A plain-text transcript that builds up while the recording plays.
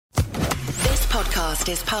podcast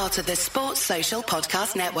is part of the Sports Social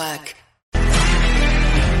Podcast Network.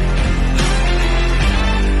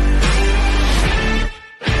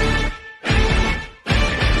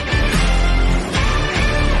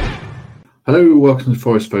 Hello, welcome to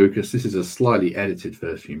Forest Focus. This is a slightly edited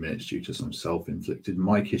first few minutes due to some self-inflicted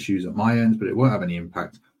mic issues at my end, but it won't have any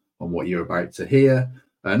impact on what you're about to hear.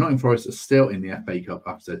 Nottingham Forest are still in the FA Cup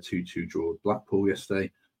after their 2-2 draw with Blackpool yesterday.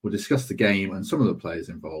 We'll discuss the game and some of the players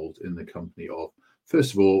involved in the company of,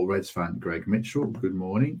 first of all, Reds fan Greg Mitchell. Good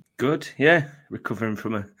morning. Good, yeah. Recovering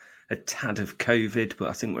from a tad of COVID, but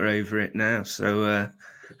I think we're over it now. So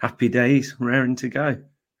happy days, raring to go.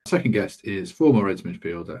 Second guest is former Reds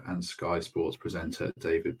midfielder and Sky Sports presenter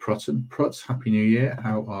David Prutton. Pruts, Happy New Year.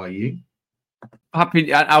 How are you?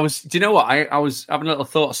 Happy. I was. Do you know what? I was having a little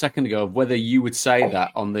thought a second ago of whether you would say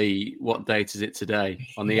that on the what date is it today?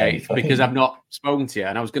 On the 8th, because I've not spoken to you,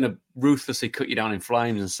 and I was going to ruthlessly cut you down in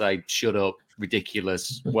flames and say, "Shut up,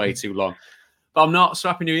 ridiculous, way too long." But I'm not. So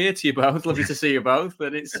happy New Year to you both. Lovely to see you both,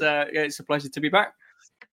 and it's a pleasure to be back.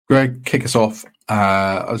 Greg, kick us off.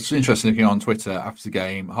 I was interested looking on Twitter after the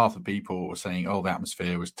game. Half the people were saying, "Oh, the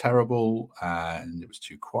atmosphere was terrible and it was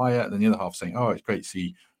too quiet." And then the other half saying, "Oh, it's great to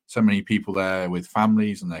see so many people there with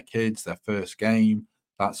families and their kids, their first game,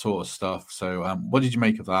 that sort of stuff." So, what did you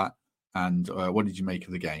make of that? And what did you make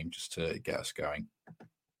of the game, just to get us going?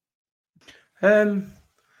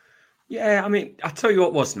 Yeah, I mean, I tell you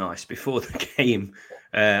what was nice before the game.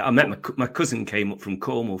 I met my cousin came up from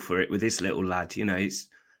Cornwall for it with his little lad. You know,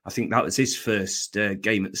 I think that was his first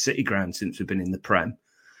game at the City Ground since we've been in the Prem.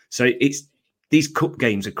 So these cup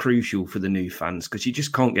games are crucial for the new fans because you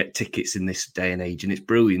just can't get tickets in this day and age, and it's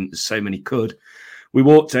brilliant. So many could. We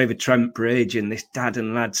walked over Trent Bridge, and this dad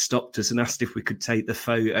and lad stopped us and asked if we could take the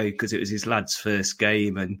photo because it was his lad's first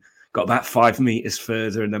game, and got about 5 meters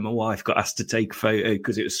further, and then my wife got asked to take a photo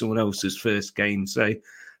because it was someone else's first game. So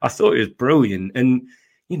I thought it was brilliant, and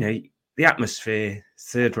you know, the atmosphere,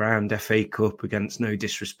 third round FA Cup against, no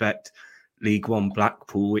disrespect, League One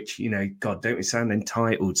Blackpool, which, you know, God, don't we sound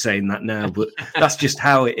entitled saying that now, but that's just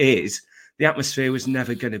how it is. The atmosphere was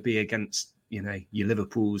never going to be against, you know, your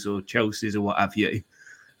Liverpools or Chelseas or what have you.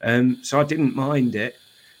 So I didn't mind it.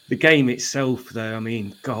 The game itself, though, I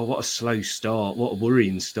mean, God, what a slow start. What a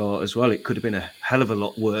worrying start as well. It could have been a hell of a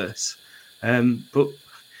lot worse. But,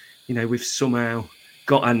 you know, we've somehow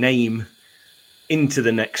got our name into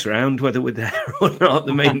the next round, whether we're there or not.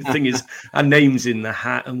 The main thing is our name's in the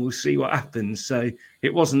hat, and we'll see what happens. So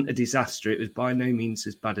it wasn't a disaster. It was by no means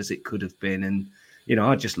as bad as it could have been. And, you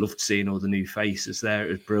know, I just loved seeing all the new faces there.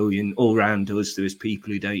 It was brilliant. All round us, there was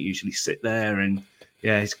people who don't usually sit there. And,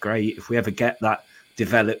 yeah, it's great. If we ever get that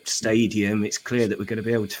developed stadium, it's clear that we're going to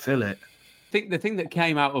be able to fill it. I think the thing that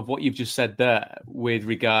came out of what you've just said there with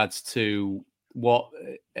regards to what,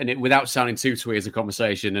 and it, without sounding too twee as a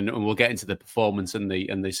conversation, and we'll get into the performance and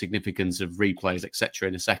the significance of replays, etc.,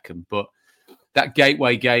 in a second, but that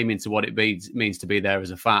gateway game into what it means to be there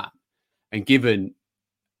as a fan, and given,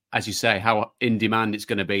 as you say, how in demand it's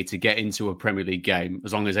going to be to get into a Premier League game,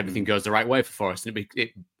 as long as everything goes the right way for Forest, and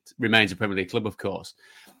it remains a Premier League club, of course.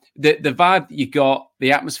 The vibe that you got,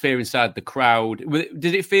 the atmosphere inside the crowd,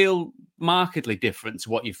 did it feel markedly different to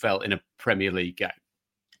what you felt in a Premier League game?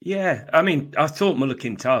 Yeah, I mean, I thought Muller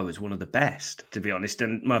Kintyre was one of the best, to be honest.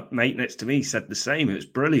 And my mate next to me said the same. It was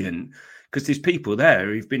brilliant because there's people there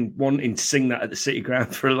who've been wanting to sing that at the City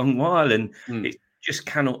Ground for a long while, and it just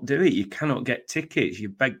cannot do it. You cannot get tickets. You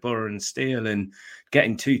beg, borrow and steal, and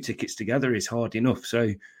getting 2 tickets together is hard enough.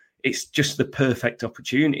 So it's just the perfect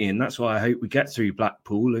opportunity, and that's why I hope we get through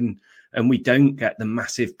Blackpool and we don't get the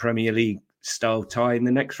massive Premier League style tie in the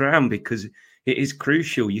next round, because it is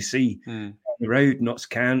crucial. You see the road, Notts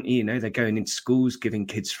County, you know, they're going into schools, giving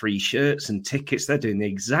kids free shirts and tickets. They're doing the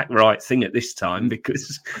exact right thing at this time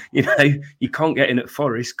because, you know, you can't get in at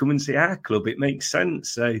Forest. Come and see our club. It makes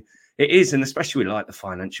sense. So it is, and especially with like the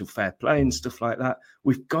financial fair play and stuff like that,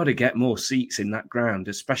 we've got to get more seats in that ground,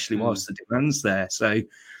 especially whilst the demand's there. So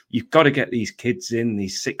you've got to get these kids in,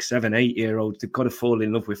 these 6, 7, 8-year-olds. They've got to fall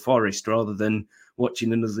in love with Forest rather than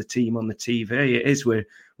watching another team on the TV. It is, we're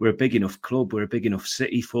a big enough club, we're a big enough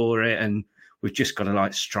city for it, and we've just got to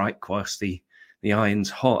like strike whilst the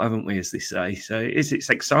iron's hot, haven't we, as they say. So it's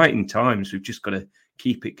exciting times. We've just got to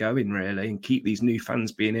keep it going, really, and keep these new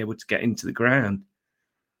fans being able to get into the ground.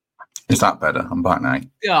 Is that better? I'm back now.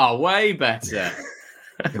 Oh, way better.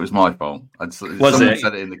 It was my fault. Someone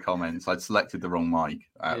said it in the comments. I'd selected the wrong mic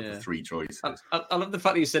out of the 3 choices. I love the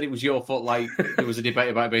fact that you said it was your fault, like there was a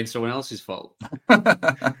debate about it being someone else's fault.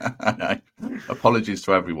 I know. Apologies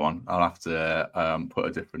to everyone. I'll have to put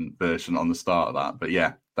a different version on the start of that. But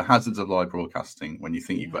yeah, The hazards of live broadcasting when you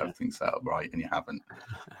think you've got everything set up right and you haven't.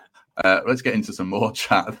 Let's get into some more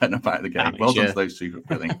chat then about the game. Well done to those two for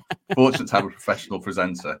filling. Fortunate to have a professional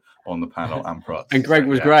presenter on the panel and Protz. And Greg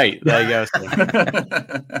was great. There you go.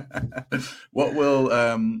 What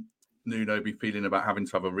will Nuno be feeling about having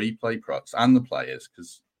to have a replay, Protz, and the players?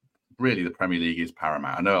 Because really the Premier League is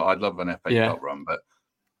paramount. I know I'd love an FA Cup run, but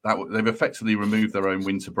they've effectively removed their own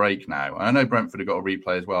winter break now. I know Brentford have got a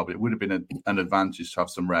replay as well, but it would have been an advantage to have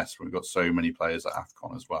some rest when we've got so many players at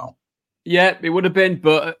AFCON as well. Yeah, it would have been.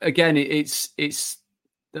 But again, it's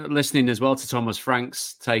listening as well to Thomas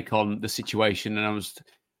Frank's take on the situation. And I was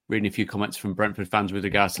reading a few comments from Brentford fans with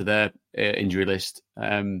regards to their injury list.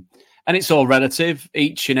 And it's all relative.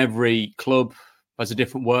 Each and every club has a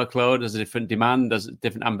different workload, has a different demand, has a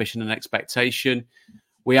different ambition and expectation.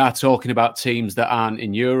 We are talking about teams that aren't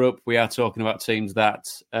in Europe. We are talking about teams that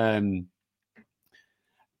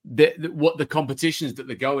what the competitions that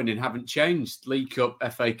they're going in haven't changed. League Cup,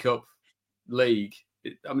 FA Cup, League.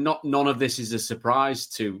 I mean, none of this is a surprise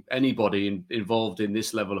to anybody involved in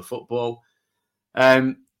this level of football,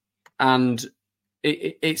 and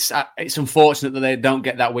it's unfortunate that they don't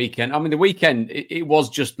get that weekend. I mean, the weekend it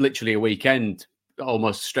was just literally a weekend,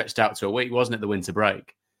 almost stretched out to a week, wasn't it? The winter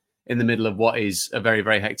break in the middle of what is a very,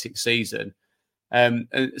 very hectic season.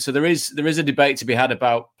 So there is a debate to be had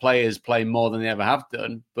about players playing more than they ever have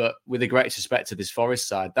done. But with the greatest respect to this Forest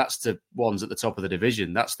side, that's the ones at the top of the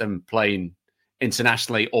division. That's them playing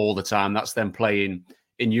internationally all the time. That's them playing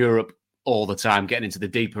in Europe all the time, getting into the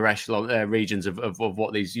deeper echelon regions of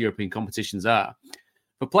what these European competitions are.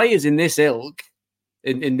 For players in this ilk,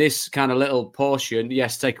 in this kind of little portion,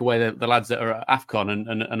 yes, take away the lads that are at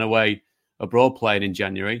AFCON and away abroad playing in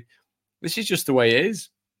January. This is just the way it is.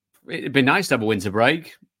 It'd be nice to have a winter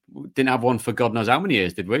break. We didn't have one for God knows how many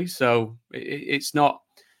years, did we? So it's not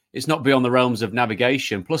beyond the realms of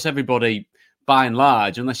navigation. Plus, everybody, by and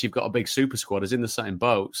large, unless you've got a big super squad, is in the same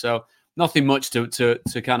boat. So nothing much to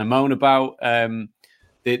kind of moan about.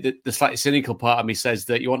 The slightly cynical part of me says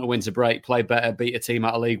that you want a winter break, play better, beat a team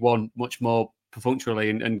out of League One much more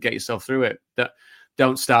perfunctorily and get yourself through it. That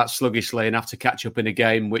don't start sluggishly and have to catch up in a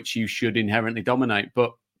game which you should inherently dominate.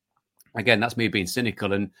 But again, that's me being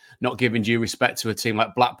cynical and not giving due respect to a team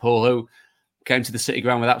like Blackpool, who came to the City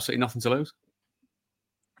Ground with absolutely nothing to lose.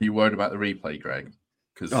 Are you worried about the replay, Greg?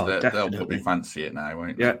 Because they'll probably fancy it now,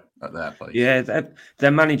 won't they? Yeah. At their place. Yeah,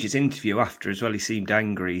 their manager's interview after as well, he seemed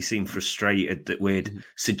angry. He seemed frustrated that we'd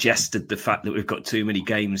suggested the fact that we've got too many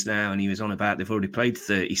games now, and he was on about they've already played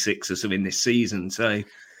 36 or something this season. So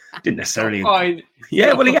didn't necessarily...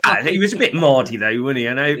 Yeah, well, he was a bit maudie though, wasn't he?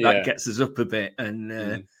 I know that gets us up a bit.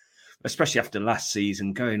 And especially after last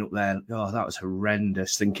season, going up there, that was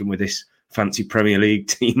horrendous, thinking with this fancy Premier League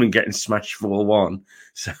team and getting smashed 4-1.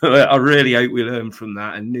 So I really hope we learn from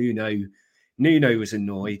that. And Nuno was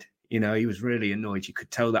annoyed. You know, he was really annoyed. You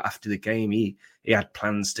could tell that after the game, he had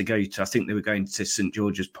plans to go to, I think they were going to St.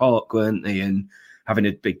 George's Park, weren't they? And having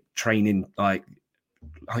a big training like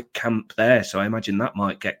camp there. So I imagine that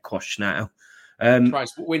might get quashed now.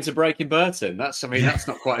 Christ, winter break in Burton. That's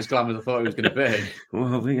not quite as glamorous as I thought it was going to be.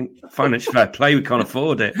 Well, financial fair play, we can't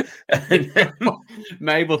afford it.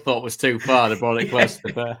 Mabel thought was too far. They brought it close to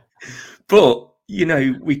the fair. But, you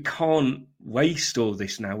know, we can't waste all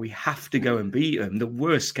this now. We have to go and beat them. The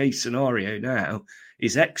worst case scenario now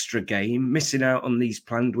is extra game, missing out on these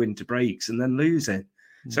planned winter breaks and then losing.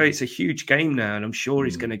 So it's a huge game now, and I'm sure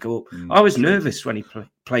he's going to go up. I was nervous when he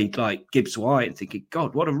played like Gibbs White and thinking,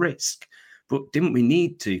 God, what a risk. But didn't we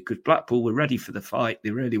need to? Because Blackpool were ready for the fight.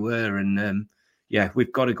 They really were. And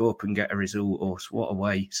we've got to go up and get a result, or what a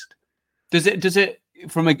waste. Does it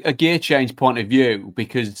from a gear change point of view,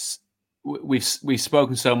 because we've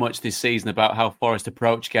spoken so much this season about how Forest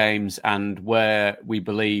approach games and where we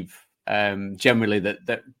believe generally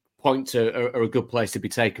that points are a good place to be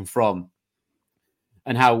taken from,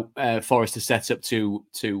 and how Forest is set up to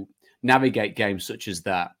navigate games such as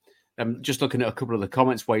that. I'm just looking at a couple of the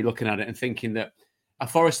comments where you're looking at it and thinking that a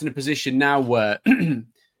Forest in a position now where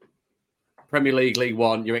Premier League, League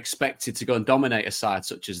One, you're expected to go and dominate a side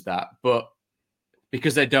such as that. But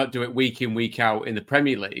because they don't do it week in, week out in the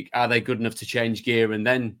Premier League, are they good enough to change gear and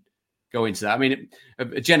then go into that? I mean,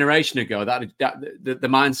 a generation ago, the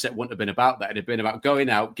mindset wouldn't have been about that. It'd have been about going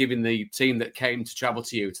out, giving the team that came to travel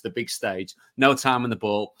to you to the big stage, no time on the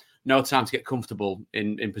ball, no time to get comfortable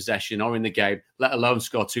in possession or in the game, let alone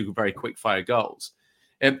score two very quick-fire goals.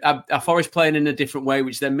 Are Forest playing in a different way,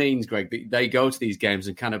 which then means, Greg, that they go to these games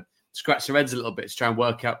and kind of scratch their heads a little bit to try and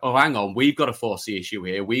work out, hang on, we've got to force the issue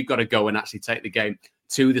here. We've got to go and actually take the game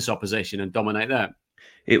to this opposition and dominate them.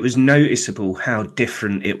 It was noticeable how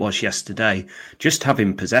different it was yesterday. Just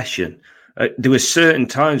having possession. There were certain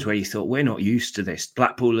times where you thought, we're not used to this.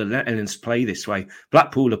 Blackpool are letting us play this way.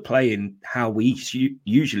 Blackpool are playing how we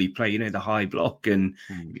usually play, the high block and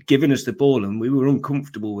giving us the ball, and we were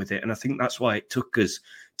uncomfortable with it. And I think that's why it took us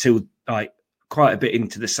till quite a bit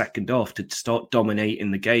into the second half to start dominating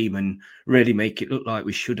the game and really make it look like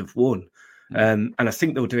we should have won. And I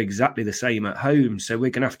think they'll do exactly the same at home. So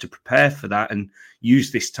we're going to have to prepare for that and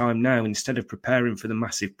use this time now instead of preparing for the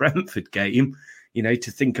massive Brentford game,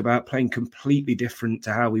 to think about playing completely different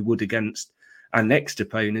to how we would against our next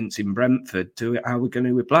opponents in Brentford to how we're going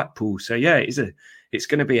to with Blackpool. So, yeah, it's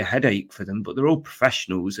going to be a headache for them, but they're all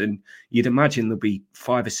professionals. And you'd imagine there'll be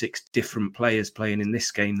 5 or 6 different players playing in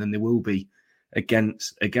this game than there will be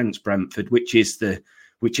against Brentford, which is the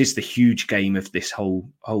huge game of this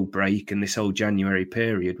whole break and this whole January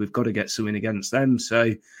period. We've got to get something against them.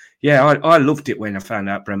 So, yeah, I loved it when I found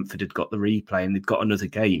out Brentford had got the replay and they'd got another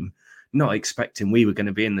game, not expecting we were going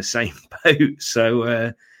to be in the same boat.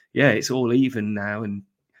 So, yeah, it's all even now. And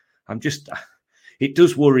it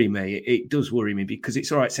does worry me. It does worry me because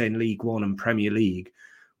it's all right saying League One and Premier League.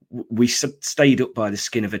 We stayed up by the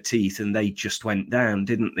skin of our teeth and they just went down,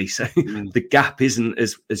 didn't they? So the gap isn't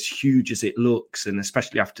as huge as it looks. And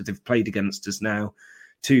especially after they've played against us now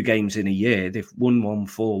 2 games in a year, they've won 1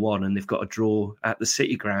 4-1 and they've got a draw at the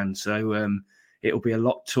City Ground. So it'll be a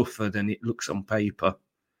lot tougher than it looks on paper.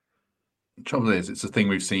 The trouble is, it's a thing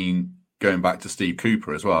we've seen going back to Steve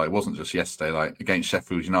Cooper as well. It wasn't just yesterday, like against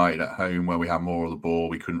Sheffield United at home where we had more of the ball.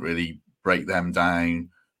 We couldn't really break them down.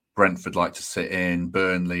 Brentford like to sit in,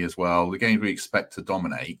 Burnley as well. The games we expect to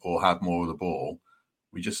dominate or have more of the ball,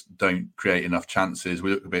 we just don't create enough chances.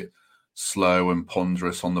 We look a bit slow and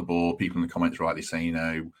ponderous on the ball. People in the comments rightly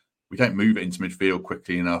saying, we don't move it into midfield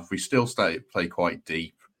quickly enough. We still play quite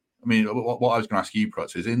deep. I mean, what I was going to ask you,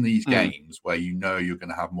 Prutz, is in these games where you're going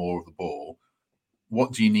to have more of the ball,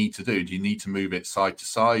 what do you need to do? Do you need to move it side to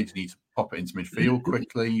side? Do you need to pop it into midfield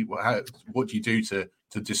quickly? What do you do to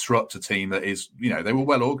disrupt a team that is, they were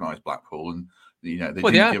well organised, Blackpool, and, they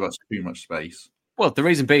didn't give us too much space? Well, the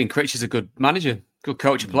reason being, Critch is a good manager, good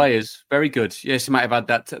coach of players, very good. Yes, he might have had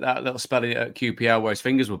that little spell at QPR where his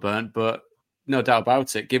fingers were burnt, but no doubt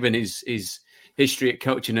about it, given his history at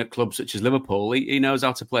coaching at clubs such as Liverpool, he knows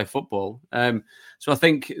how to play football. So I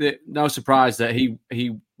think that no surprise that he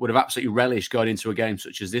would have absolutely relished going into a game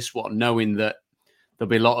such as this one, knowing that there'll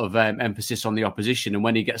be a lot of emphasis on the opposition, and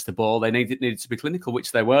when he gets the ball, they needed to be clinical,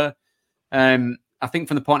 which they were. I think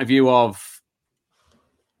from the point of view of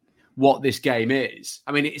what this game is,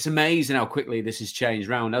 I mean, it's amazing how quickly this has changed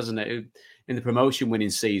round, hasn't it? In the promotion winning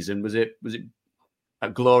season, was it a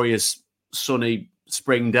glorious sunny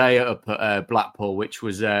spring day up at Blackpool, which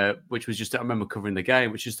was just, I remember covering the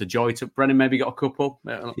game, which is the joy to Brennan. Maybe got a couple.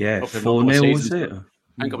 4-0 was it?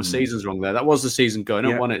 I ain't got my seasons wrong there. That was the season going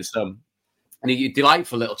up, wasn't it? So, and a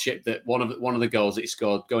delightful little chip that one of the goals that he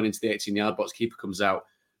scored going into the 18-yard box, keeper comes out,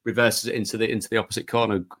 reverses it into the opposite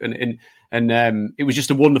corner, and it was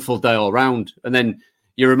just a wonderful day all round. And then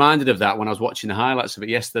you're reminded of that when I was watching the highlights of it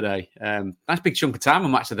yesterday. Nice big chunk of time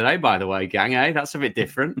on Match of the Day, by the way, gang. That's a bit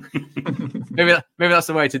different. maybe that's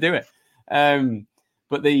the way to do it.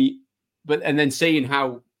 But then seeing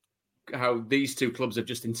how these two clubs have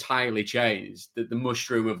just entirely changed, the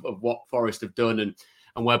mushroom of what Forest have done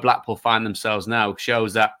and where Blackpool find themselves now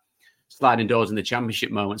shows that sliding doors in the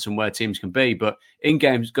Championship moments and where teams can be. But in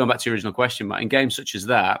games, going back to your original question, Matt, in games such as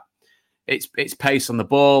that, it's pace on the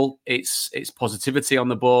ball, it's positivity on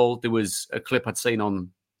the ball. There was a clip I'd seen on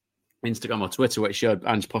Instagram or Twitter where it showed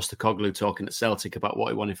Ange Postecoglou talking at Celtic about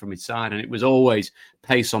what he wanted from his side, and it was always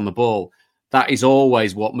pace on the ball. That is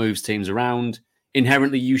always what moves teams around.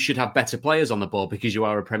 Inherently, you should have better players on the ball because you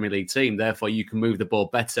are a Premier League team. Therefore, you can move the ball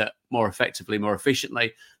better, more effectively, more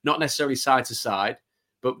efficiently. Not necessarily side to side,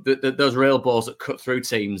 but those real balls that cut through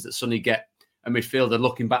teams that suddenly get a midfielder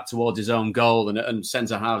looking back towards his own goal and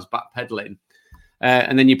centre halves backpedaling.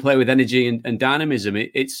 And then you play with energy and dynamism.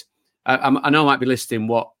 I know I might be listing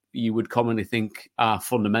what you would commonly think are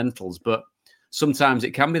fundamentals, but sometimes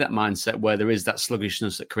it can be that mindset where there is that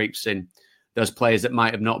sluggishness that creeps in. Those players that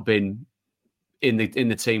might have not been in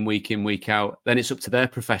the team week in, week out, then it's up to their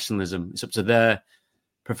professionalism. It's up to their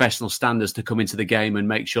professional standards to come into the game and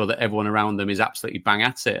make sure that everyone around them is absolutely bang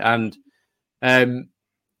at it. And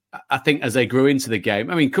I think as they grew into the game,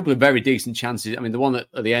 I mean, a couple of very decent chances. I mean, the one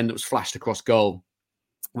at the end that was flashed across goal,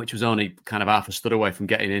 which was only kind of half a stud away from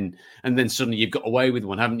getting in. And then suddenly you've got away with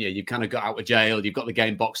one, haven't you? You've kind of got out of jail. You've got the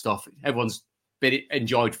game boxed off. Everyone's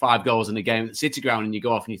enjoyed 5 goals in a game at the City Ground, and you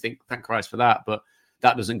go off and you think, thank Christ for that. But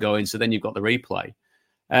that doesn't go in. So then you've got the replay.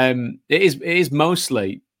 It is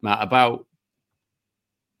mostly, Matt, about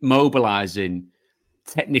mobilising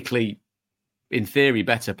technically, in theory,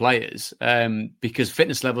 better players, because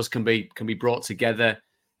fitness levels can be brought together,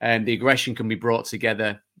 and the aggression can be brought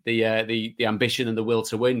together. The ambition and the will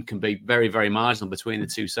to win can be very, very marginal between the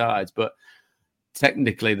two sides, but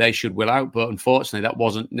technically they should will out. But unfortunately, that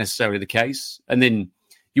wasn't necessarily the case. And then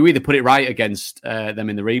you either put it right against them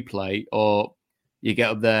in the replay, or you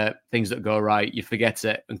get up there, things that go right, you forget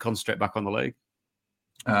it and concentrate back on the league.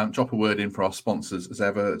 Drop a word in for our sponsors as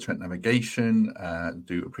ever, Trent Navigation.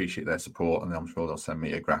 Do appreciate their support, and I'm sure they'll send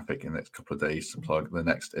me a graphic in the next couple of days to plug the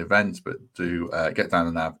next event. But do get down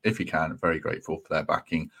the nav if you can. Very grateful for their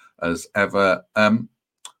backing as ever. I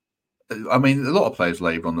mean, a lot of players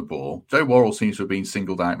laboured on the ball. Joe Worrell seems to have been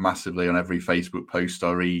singled out massively on every Facebook post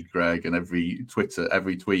I read, Greg, and every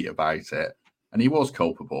tweet about it. And he was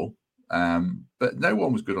culpable. But no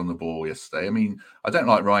one was good on the ball yesterday. I mean, I don't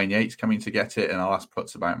like Ryan Yates coming to get it, and I'll ask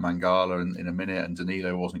Putz about Mangala in a minute, and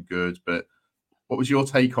Danilo wasn't good. But what was your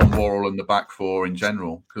take on Worrell and the back four in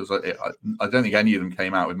general? Because I don't think any of them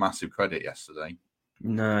came out with massive credit yesterday.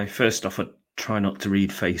 No, first off, I try not to read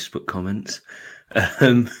Facebook comments.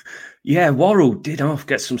 Worrell did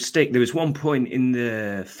get some stick. There was one point in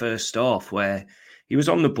the first half where he was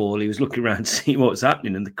on the ball, he was looking around to see what was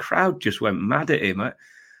happening, and the crowd just went mad at him.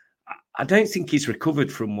 I don't think he's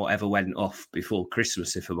recovered from whatever went off before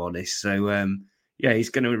Christmas, if I'm honest. So, he's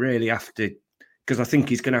going to really have to, because I think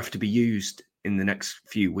he's going to have to be used in the next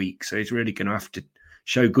few weeks. So he's really going to have to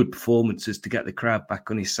show good performances to get the crowd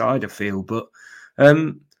back on his side, I feel. But I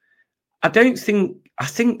think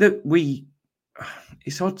that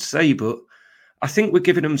it's hard to say, but I think we're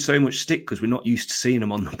giving them so much stick because we're not used to seeing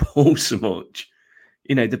them on the ball so much.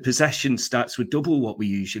 You know, the possession stats were double what we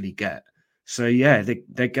usually get. So,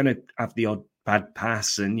 they're going to have the odd bad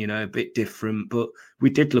pass and, a bit different. But we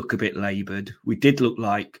did look a bit laboured. We did look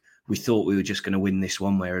like we thought we were just going to win this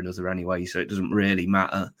one way or another anyway. So it doesn't really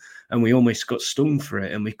matter. And we almost got stung for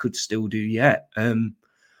it, and we could still do yet.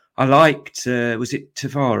 I liked, was it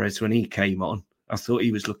Tavares when he came on? I thought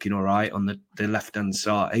he was looking all right on the left-hand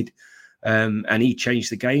side. And he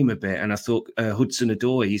changed the game a bit. And I thought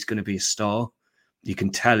Hudson-Odoi, he's going to be a star. You can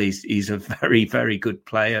tell he's a very, very good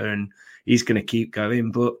player, and he's going to keep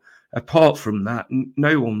going. But apart from that,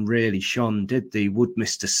 no one really shone, did they? Wood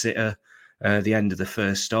missed a sitter the end of the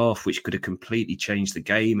first half, which could have completely changed the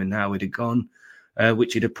game and how it had gone,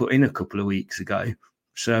 which he'd have put in a couple of weeks ago.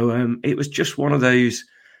 So it was just one of those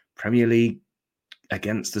Premier League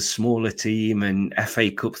against the smaller team and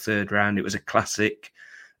FA Cup third round. It was a classic,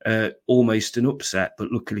 almost an upset.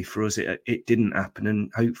 But luckily for us, it didn't happen,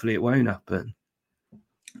 and hopefully it won't happen.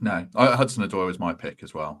 No, Hudson-Odoi was my pick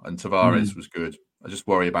as well, and Tavares was good. I just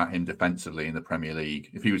worry about him defensively in the Premier League.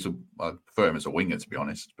 If he was, I prefer him as a winger, to be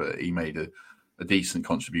honest, but he made a decent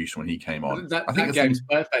contribution when he came on. I think that game's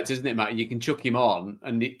perfect, isn't it, Matt? You can chuck him on,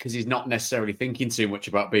 and because he's not necessarily thinking too much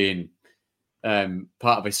about being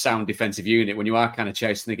part of a sound defensive unit. When you are kind of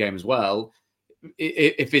chasing the game as well,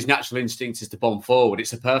 if his natural instinct is to bomb forward,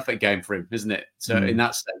 it's a perfect game for him, isn't it? So in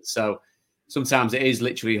that sense, so. Sometimes it is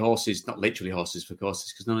literally horses, not literally horses for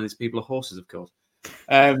courses, because none of these people are horses, of course.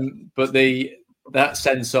 But that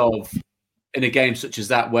sense of, in a game such as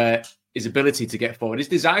that, where his ability to get forward, his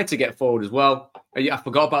desire to get forward as well. I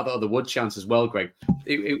forgot about the other Wood chance as well, Greg.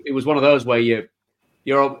 It was one of those where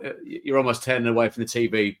you're almost turning away from the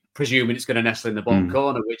TV, presuming it's going to nestle in the bottom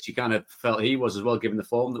corner, which you kind of felt he was as well, given the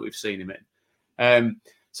form that we've seen him in.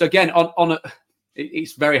 So again,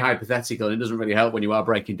 it's very hypothetical, and it doesn't really help when you are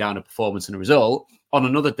breaking down a performance and a result. On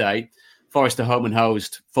another day, Forest are home and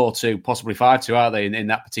hosed 4-2, possibly 5-2, are they, in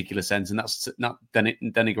that particular sense? And that's not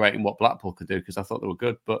denigrating what Blackpool could do, because I thought they were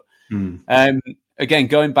good. But again,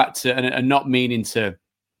 going back to and not meaning to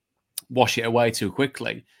wash it away too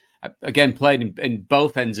quickly, again, playing in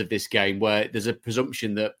both ends of this game where there's a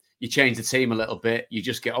presumption that you change the team a little bit, you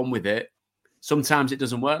just get on with it. Sometimes it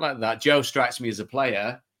doesn't work like that. Joe strikes me as a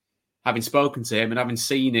player, having spoken to him and having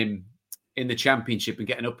seen him in the Championship and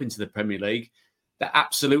getting up into the Premier League, that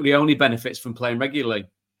absolutely only benefits from playing regularly.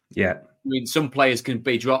 Yeah. I mean, some players can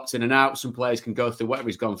be dropped in and out. Some players can go through whatever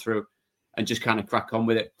he's gone through and just kind of crack on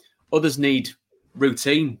with it. Others need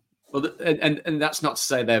routine. And that's not to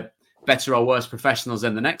say they're better or worse professionals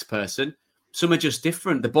than the next person. Some are just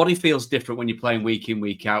different. The body feels different when you're playing week in,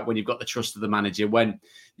 week out, when you've got the trust of the manager, when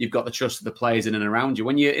you've got the trust of the players in and around you.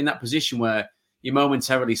 When you're in that position where you're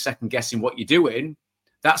momentarily second-guessing what you're doing,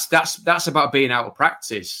 that's about being out of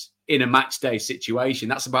practice in a match day situation.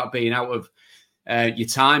 That's about being out of your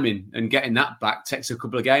timing, and getting that back takes a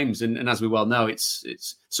couple of games. And as we well know,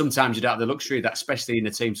 it's sometimes you don't have the luxury of that, especially in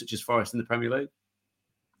a team such as Forest in the Premier League.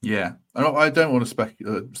 Yeah, and I don't want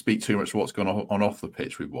to speak too much of what's gone on off the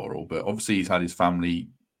pitch with Worrell, but obviously he's had his family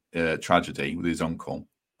tragedy with his uncle,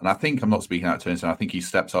 and I think I'm not speaking out of turn. I think he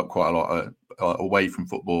stepped up quite a lot away from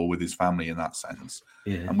football with his family in that sense.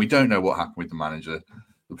 Yeah. And we don't know what happened with the manager,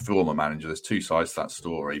 the former manager. There's two sides to that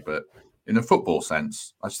story, but in a football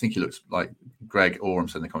sense, I just think he looks like Greg Oram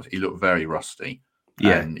said in the comments. He looked very rusty,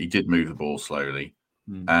 and he did move the ball slowly,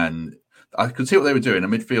 and I could see what they were doing. A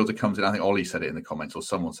midfielder comes in. I think Ollie said it in the comments, or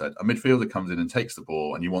someone said a midfielder comes in and takes the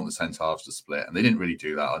ball, and you want the centre halves to split, and they didn't really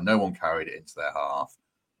do that. And no one carried it into their half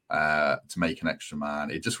to make an extra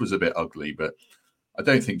man. It just was a bit ugly. But I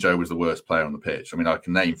don't think Joe was the worst player on the pitch. I mean, I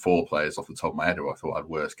can name 4 players off the top of my head who I thought had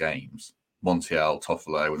worse games: Montiel,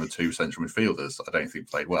 Toffolo, and the 2 central midfielders. I don't think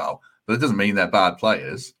played well, but it doesn't mean they're bad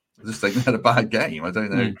players. I just think they had a bad game. I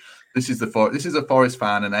don't know. This is a Forest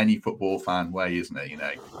fan and any football fan way, isn't it? You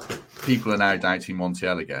know, people are now doubting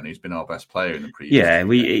Montiel again, who's been our best player in the previous.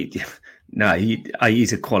 Yeah,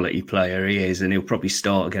 he's a quality player. He is, and he'll probably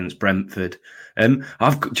start against Brentford. Do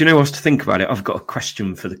you know what's to think about it? I've got a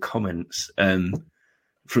question for the comments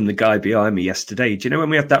from the guy behind me yesterday. Do you know when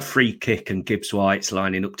we had that free kick and Gibbs White's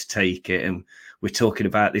lining up to take it, and we're talking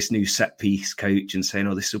about this new set piece coach and saying,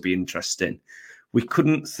 "Oh, this will be interesting." We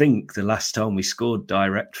couldn't think the last time we scored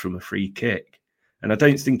direct from a free kick. And I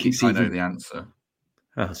don't think it's I know the answer.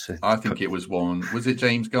 Oh, so I think it was one. Was it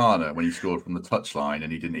James Garner when he scored from the touchline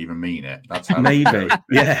and he didn't even mean it? That's how maybe,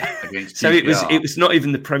 yeah. So QPR. it was not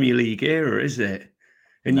even the Premier League era, is it?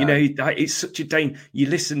 And you know, it's such a danger. You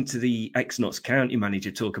listen to the ex-Notts County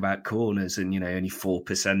manager talk about corners, and only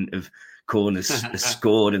 4% of corners are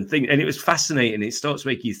scored and things. And it was fascinating. It starts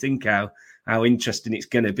making you think how interesting it's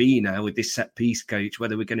going to be now with this set piece coach,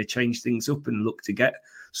 whether we're going to change things up and look to get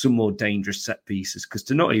some more dangerous set pieces, because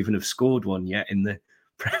to not even have scored one yet in the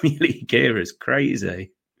Premier League era is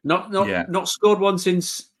crazy. Not scored one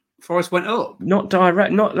since Forest went up. Not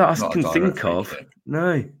direct, not that I can think of.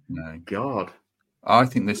 No. God. I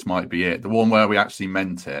think this might be it. The one where we actually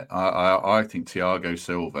meant it. I think Thiago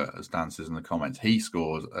Silva, as Dan says in the comments, he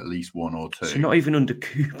scores at least 1 or 2. So not even under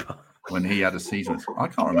Cooper. When he had a season, I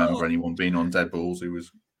can't remember anyone being on dead balls who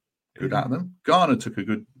was good at them. Garner took a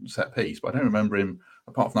good set piece, but I don't remember him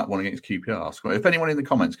apart from that one against QPR. If anyone in the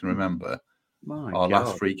comments can remember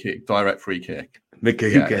last free kick, direct free kick,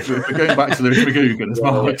 McGugan. If we're going back to Lewis McGugan, as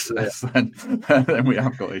Mark says, then we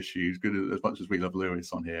have got issues. Good as much as we love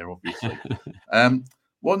Lewis on here, obviously.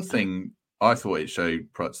 One thing I thought it showed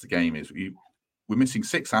perhaps the game is we're missing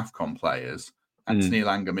 6 AFCON players. Anthony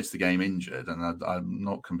Elanga missed the game injured, and I'm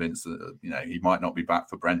not convinced that he might not be back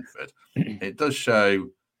for Brentford. It does show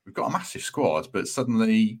we've got a massive squad, but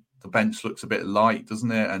suddenly the bench looks a bit light,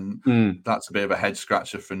 doesn't it? And that's a bit of a head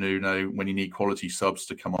scratcher for Nuno when you need quality subs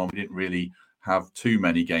to come on. We didn't really have too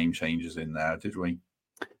many game changers in there, did we?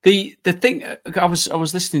 The thing I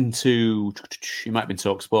was listening to, you might have been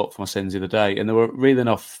Talk Sport for my sins the other day, and they were reeling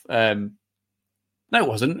off. No, it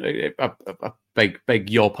wasn't. I beg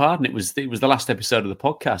your pardon. It was the last episode of the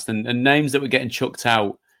podcast, and names that were getting chucked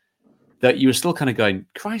out that you were still kind of going,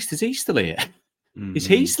 Christ, is he still here? Mm-hmm. Is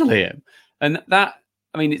he still here? And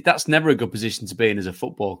that's never a good position to be in as a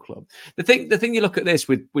football club. The thing you look at this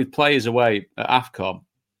with players away at AFCON,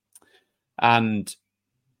 and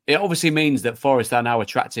it obviously means that Forest are now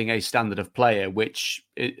attracting a standard of player, which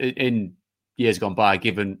in years gone by,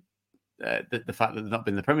 given the fact that they've not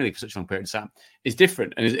been in the Premier League for such a long period of time, is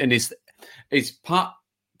different and is part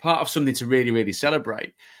of something to really, really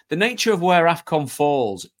celebrate. The nature of where AFCON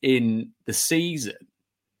falls in the season,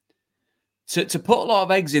 to put a lot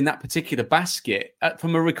of eggs in that particular basket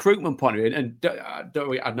from a recruitment point of view, and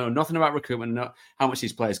I know nothing about recruitment, not how much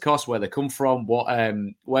these players cost, where they come from, what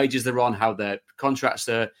wages they're on, how their contracts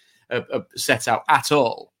are set out at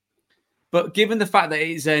all. But given the fact that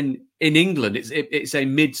it's in England, it's a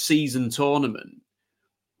mid-season tournament.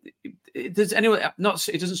 It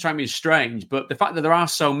doesn't strike me as strange, but the fact that there are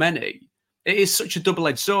so many, it is such a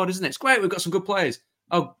double-edged sword, isn't it? It's great, we've got some good players.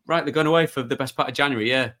 Oh, right, they're going away for the best part of January,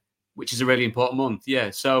 yeah, which is a really important month, yeah.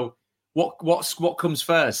 So what comes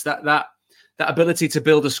first? That ability to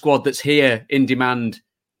build a squad that's here in demand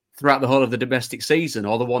throughout the whole of the domestic season,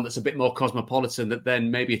 or the one that's a bit more cosmopolitan that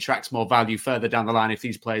then maybe attracts more value further down the line if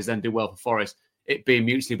these players then do well for Forest, it being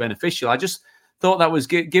mutually beneficial. I just thought that was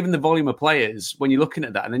given the volume of players, when you're looking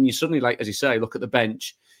at that, and then you suddenly, like as you say, look at the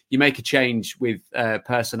bench, you make a change with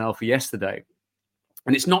personnel for yesterday,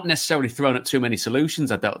 and it's not necessarily thrown at too many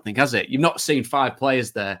solutions, I don't think, has it? You've not seen 5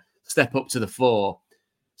 players there step up to the fore,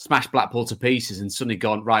 smash Blackpool to pieces, and suddenly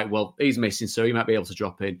gone, right, well, he's missing, so he might be able to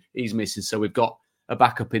drop in. He's missing, so we've got a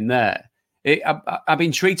backup in there. I've been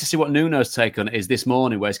intrigued to see what Nuno's take on it is this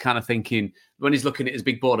morning, where he's kind of thinking, when he's looking at his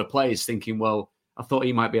big board of players, thinking, well, I thought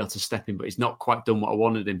he might be able to step in, but he's not quite done what I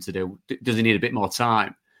wanted him to do. Does he need a bit more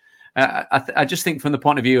time? I just think from the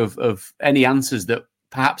point of view of any answers that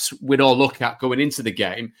perhaps we'd all look at going into the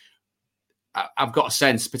game, I've got a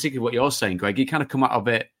sense, particularly what you're saying, Greg, you kind of come out of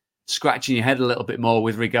it scratching your head a little bit more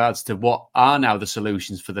with regards to what are now the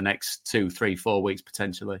solutions for the next 2, 3, 4 weeks,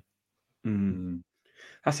 potentially.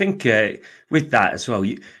 I think with that as well,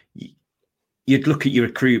 you'd look at your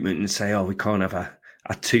recruitment and say, we can't have our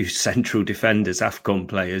 2 central defenders, AFCON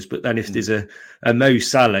players. But then if there's a Mo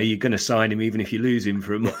Salah, you're going to sign him even if you lose him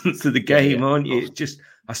for a month of the game, aren't you? It's just,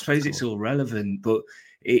 I suppose it's all relevant, but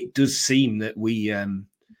it does seem that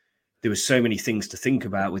there were so many things to think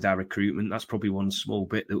about with our recruitment. That's probably one small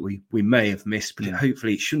bit that we may have missed, but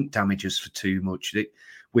hopefully it shouldn't damage us for too much.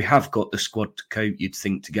 We have got the squad to cope, you'd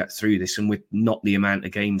think, to get through this, and with not the amount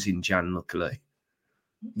of games in Jan, luckily.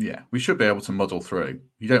 Yeah, we should be able to muddle through.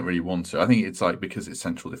 You don't really want to. I think it's because it's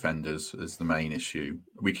central defenders is the main issue.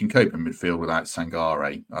 We can cope in midfield without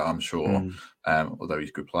Sangare, I'm sure, although he's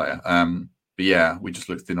a good player. But yeah, we just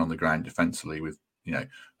look thin on the ground defensively with,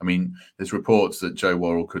 there's reports that Joe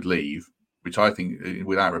Worrell could leave, which I think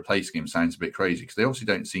without replacing him sounds a bit crazy because they obviously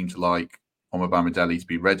don't seem to like Omobamidele to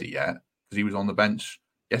be ready yet because he was on the bench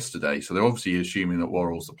yesterday. So they're obviously assuming that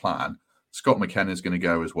Worrell's the plan. Scott McKenna's going to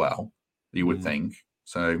go as well, you would think.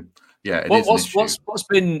 So, yeah, it is an issue. What's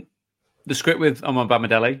been the script with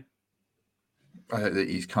Omobamidele? That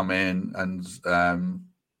he's come in and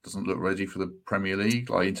doesn't look ready for the Premier League.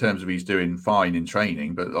 Like in terms of he's doing fine in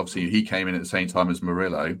training, but obviously he came in at the same time as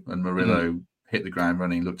Murillo, and Murillo hit the ground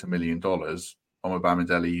running, looked $1 million.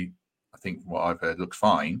 Omobamidele, I think what I've heard, looks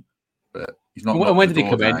fine, but he's not. When did he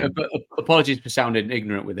come in? Apologies for sounding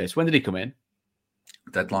ignorant with this. When did he come in?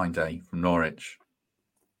 Deadline day from Norwich.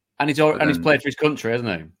 And he's played for his country,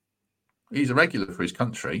 hasn't he? He's a regular for his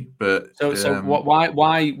country, but so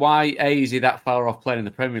why A, is he that far off playing in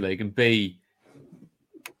the Premier League, and B,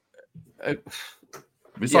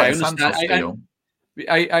 it's like a Santos deal.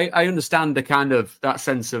 I understand the kind of that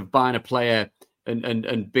sense of buying a player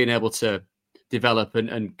and being able to develop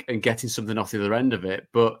and getting something off the other end of it,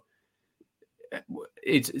 but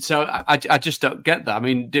I just don't get that. I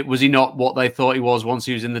mean, was he not what they thought he was once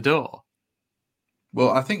he was in the door?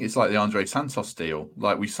 Well, I think it's like the Andre Santos deal.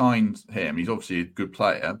 Like we signed him, he's obviously a good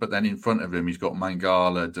player, but then in front of him, he's got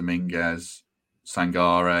Mangala, Dominguez,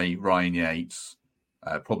 Sangare, Ryan Yates,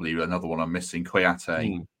 probably another one I'm missing,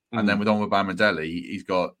 Kouyaté. And then with Omobamidele, he's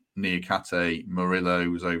got Niakate, Murillo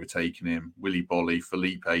was overtaking him, Willy Bolly,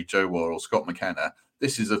 Felipe, Joe Worrell, Scott McKenna.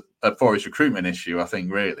 This is a Forest recruitment issue, I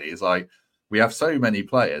think, really. It's like we have so many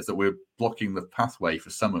players that we're blocking the pathway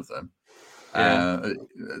for some of them. Someone's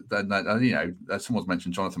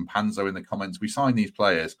mentioned Jonathan Panzo in the comments. We signed these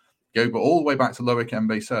players, but all the way back to Loic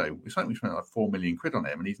Mbeso. We spent like £4 million on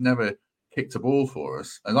him, and he's never kicked a ball for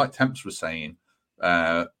us. And like Temps was saying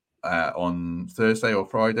on Thursday or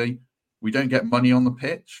Friday, we don't get money on the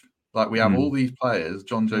pitch. Like we have all these players,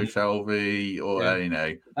 John Joe Shelby, or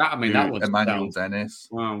Emmanuel Dennis.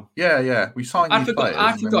 Wow. Yeah. We signed these players.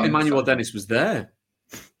 I forgot Emmanuel Dennis was there.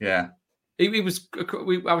 Yeah. He was.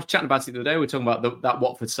 I was chatting about it the other day. We were talking about that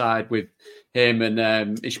Watford side with him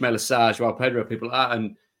and Ismail Assage, Joao Pedro, people like that.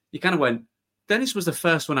 And you kind of went, Dennis was the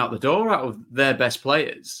first one out the door out of their best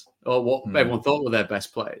players, or what everyone thought were their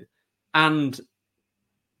best players. And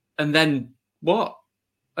then what?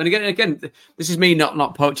 And again, this is me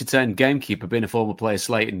not poacher turned gamekeeper, being a former player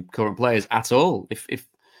slating current players at all. If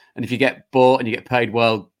you get bought and you get paid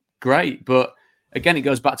well, great. But again, it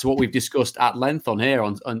goes back to what we've discussed at length on here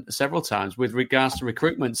on several times with regards to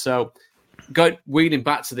recruitment. So, weeding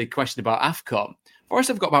back to the question about AFCON, Forest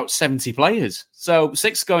have got about 70 players. So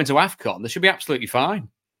 6 going to AFCON, they should be absolutely fine.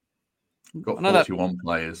 We've got 41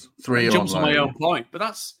 players. 3 are jumps on my own point, but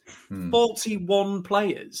that's 41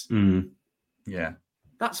 players. Yeah.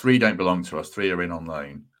 That's 3 don't belong to us. 3 are in on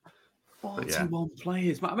loan. 41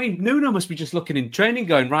 players. I mean, Nuno must be just looking in training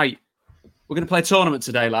going, right, we're going to play a tournament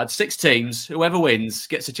today, lads. 6 teams. Whoever wins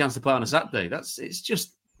gets a chance to play on a Saturday. It's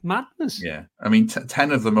just madness. Yeah. I mean,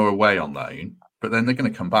 10 of them are away on loan, but then they're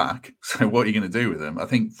going to come back. So what are you going to do with them? I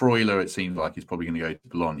think Freuler, it seems like, is probably going to go to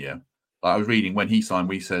Bologna. Like I was reading when he signed,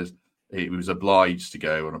 we said he was obliged to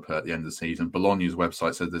go at the end of the season. Bologna's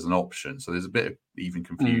website said there's an option. So there's a bit of even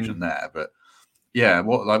confusion there. But yeah,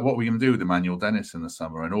 what are we going to do with Emmanuel Dennis in the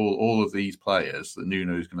summer? And all of these players that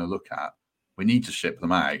Nuno's going to look at, we need to ship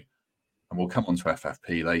them out. And we'll come on to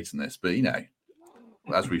FFP later in this. But,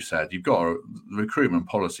 as we've said, the recruitment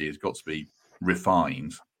policy has got to be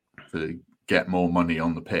refined to get more money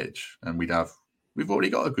on the pitch. And we've already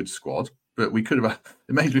got a good squad, but we could have.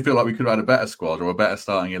 It makes me feel like we could have had a better squad or a better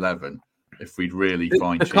starting 11 if we'd really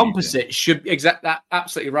fine-tuned the composite should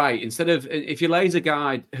absolutely right. Instead of if you laser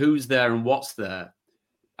guide who's there and what's there,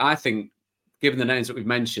 I think given the names that we've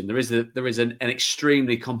mentioned, there is an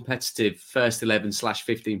extremely competitive first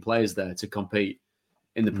 11/15 players there to compete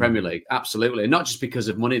in the Premier League. Absolutely, and not just because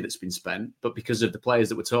of money that's been spent, but because of the players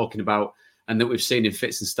that we're talking about and that we've seen in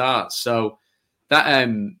fits and starts. So that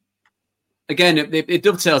again, it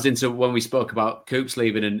dovetails into when we spoke about Coops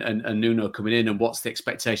leaving and Nuno coming in and what's the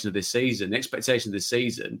expectation of this season. The expectation of this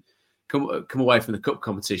season, come away from the cup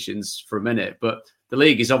competitions for a minute, but the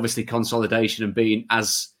league is obviously consolidation and being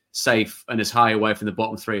as safe and as high away from the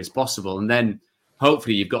bottom three as possible. And then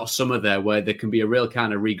hopefully you've got a summer there where there can be a real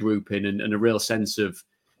kind of regrouping and a real sense of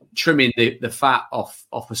trimming the fat off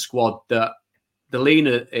a squad that the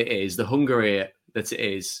leaner it is, the hungrier that it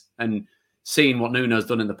is, and seeing what Nuno's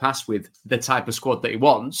done in the past with the type of squad that he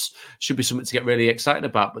wants should be something to get really excited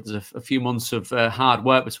about. But there's a few months of hard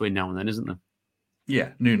work between now and then, isn't there? Yeah,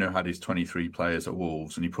 Nuno had his 23 players at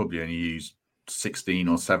Wolves and he probably only used 16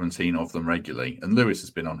 or 17 of them regularly. And Lewis has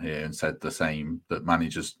been on here and said the same, that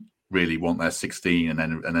managers really want their 16 and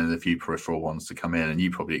then a few peripheral ones to come in. And you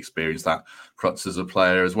probably experienced that, Prutz, as a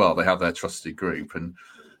player as well. They have their trusted group and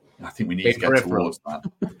I think we need to get towards that.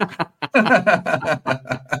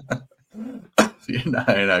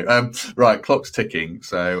 Right, clock's ticking,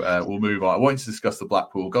 so we'll move on. I wanted to discuss the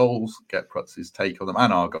Blackpool goals, get Prutz's take on them,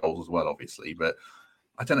 and our goals as well, obviously. But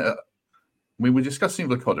I don't know. We were discussing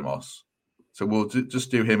Vlachodimos, so we'll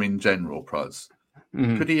just do him in general, Prutz.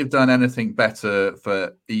 Mm-hmm. Could he have done anything better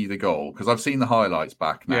for either goal? Because I've seen the highlights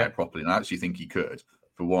back now properly, and I actually think he could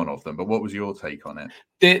for one of them. But what was your take on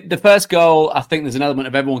it? The first goal, I think there's an element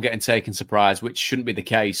of everyone getting taken surprise, which shouldn't be the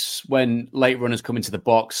case. When late runners come into the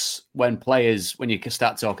box, when you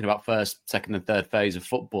start talking about first, second and third phase of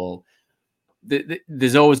football,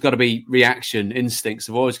 there's always got to be reaction, instincts.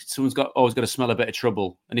 Someone's always got to smell a bit of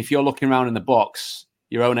trouble. And if you're looking around in the box,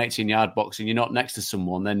 your own 18-yard box, and you're not next to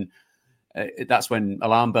someone, then that's when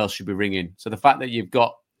alarm bells should be ringing. So the fact that you've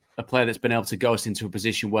got a player that's been able to go us into a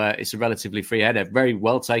position where it's a relatively free header, very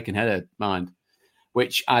well taken header, mind,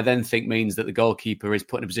 which I then think means that the goalkeeper is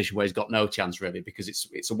put in a position where he's got no chance really, because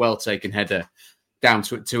it's a well taken header down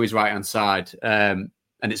to his right hand side, and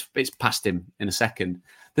it's past him in a second.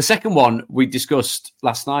 The second one we discussed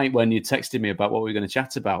last night when you texted me about what we were going to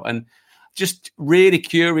chat about, and just really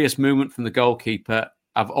curious movement from the goalkeeper.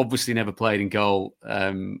 I've obviously never played in goal.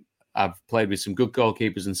 I've played with some good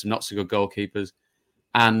goalkeepers and some not so good goalkeepers.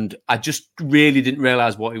 And I just really didn't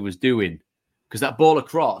realise what he was doing, because that ball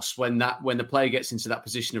across, when the player gets into that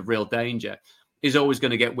position of real danger, is always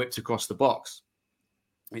going to get whipped across the box.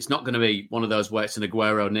 It's not going to be one of those where it's an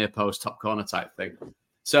Aguero near post top corner type thing.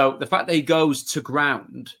 So the fact that he goes to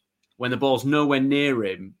ground when the ball's nowhere near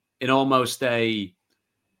him in almost not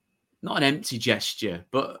an empty gesture,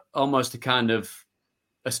 but almost a kind of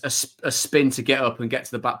a spin to get up and get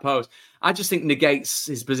to the back post, I just think negates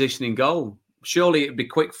his position in goal. Surely it'd be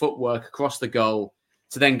quick footwork across the goal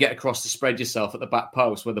to then get across to spread yourself at the back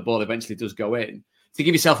post where the ball eventually does go in, to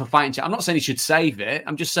give yourself a fighting chance. I'm not saying he should save it.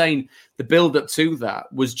 I'm just saying the build-up to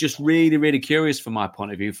that was just really, really curious from my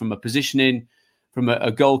point of view, from a positioning, from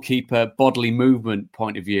a goalkeeper bodily movement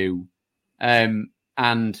point of view. And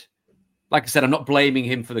like I said, I'm not blaming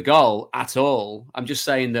him for the goal at all. I'm just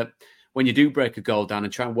saying that when you do break a goal down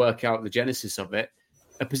and try and work out the genesis of it,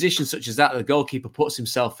 a position such as that the goalkeeper puts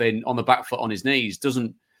himself in on the back foot on his knees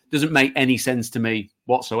doesn't make any sense to me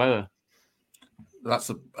whatsoever.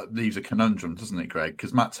 Leaves a conundrum, doesn't it, Greg?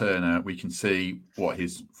 Because Matt Turner, we can see what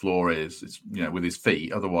his flaw is. It's with his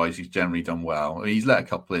feet. Otherwise, he's generally done well. I mean, he's let a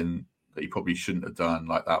couple in that he probably shouldn't have done,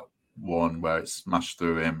 like that one where it smashed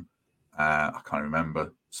through him. I can't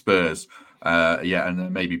remember. Spurs, and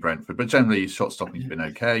then maybe Brentford. But generally, his shot stopping's been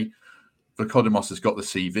okay. Vlachodimos has got the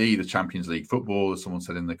CV, the Champions League football, as someone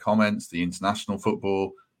said in the comments, the international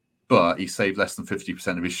football, but he saved less than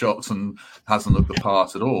 50% of his shots and hasn't looked the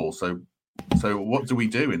part at all. So what do we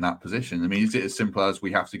do in that position? I mean, is it as simple as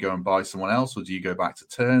we have to go and buy someone else, or do you go back to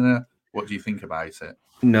Turner? What do you think about it?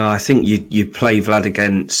 No, I think you play Vlad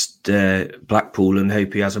against Blackpool and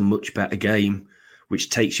hope he has a much better game, which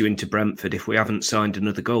takes you into Brentford if we haven't signed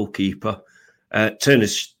another goalkeeper.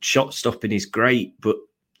 Turner's shot stopping is great, but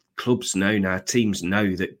clubs know now, teams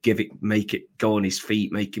know that make it go on his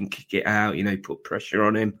feet, make him kick it out, put pressure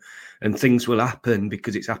on him, and things will happen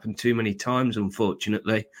because it's happened too many times,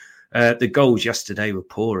 unfortunately. The goals yesterday were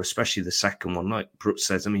poor, especially the second one. Like Brooks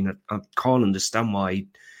says, I mean, I can't understand why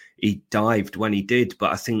he dived when he did,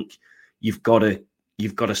 but I think you've got to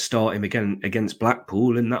you've got to start him again against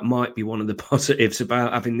Blackpool, and that might be one of the positives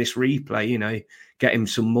about having this replay. Get him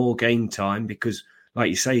some more game time because, like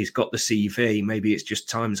you say, he's got the CV. Maybe it's just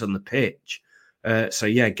times on the pitch.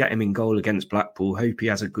 So get him in goal against Blackpool. Hope he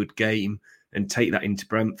has a good game and take that into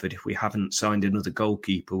Brentford if we haven't signed another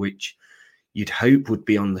goalkeeper, which you'd hope would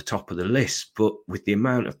be on the top of the list. But with the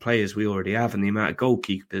amount of players we already have and the amount of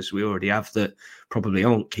goalkeepers we already have that probably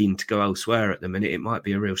aren't keen to go elsewhere at the minute, it might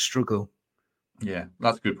be a real struggle. Yeah,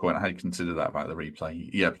 that's a good point. I hadn't considered that about the replay.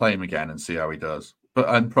 Yeah, play him again and see how he does.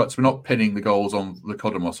 But perhaps we're not pinning the goals on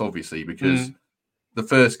Lycodemos, obviously, because the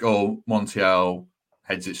first goal, Montiel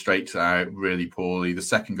heads it straight out really poorly. The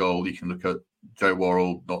second goal, you can look at Joe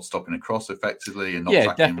Worrell not stopping a cross effectively and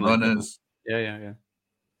not tracking runners.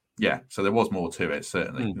 Yeah, so there was more to it,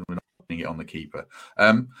 certainly. We're not putting it on the keeper.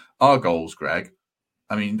 Our goals, Greg,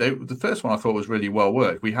 I mean, the first one I thought was really well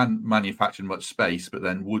worked. We hadn't manufactured much space, but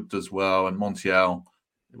then Wood does well, and Montiel,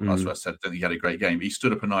 that's what I said, I don't think he had a great game. He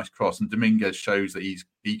stood up a nice cross, and Dominguez shows that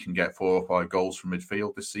he can get 4 or 5 goals from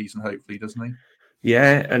midfield this season, hopefully, doesn't he?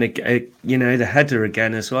 Yeah, and the header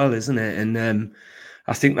again as well, isn't it? And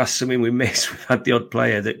I think that's something we miss. We've had the odd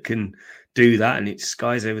player that can do that, and it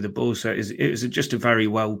skies over the ball. So it was just a very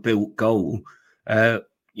well built goal. There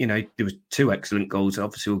was 2 excellent goals.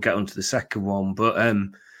 Obviously, we'll get onto the second one, but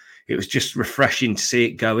it was just refreshing to see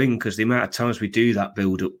it go in because the amount of times we do that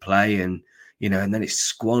build up play, and then it's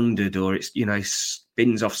squandered or it's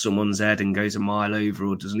spins off someone's head and goes a mile over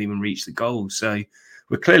or doesn't even reach the goal. So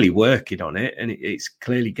we're clearly working on it, and it's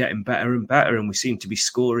clearly getting better and better, and we seem to be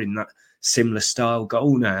scoring that similar style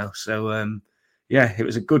goal now. So it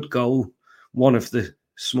was a good goal. One of the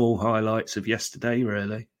small highlights of yesterday,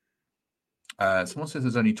 really. Someone says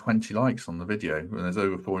there's only 20 likes on the video and there's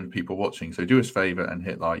over 400 people watching. So do us a favour and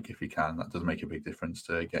hit like if you can. That does make a big difference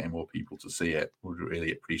to getting more people to see it. We'd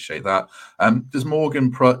really appreciate that. Does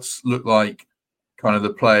Morgan Prutz look like kind of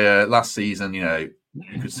the player last season? You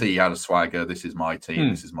could see he had a swagger. This is my team.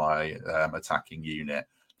 This is my attacking unit.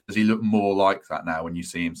 Does he look more like that now when you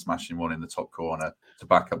see him smashing one in the top corner to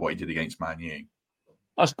back up what he did against Man U?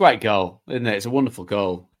 That's a great goal, isn't it? It's a wonderful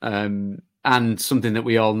goal. And something that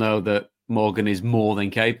we all know that Morgan is more than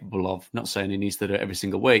capable of. Not saying he needs to do it every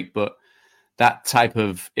single week, but that type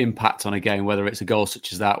of impact on a game, whether it's a goal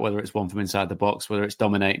such as that, whether it's one from inside the box, whether it's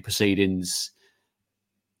dominating proceedings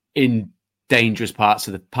in dangerous parts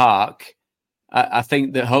of the park, I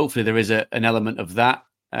think that hopefully there is an element of that.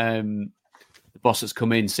 The boss that's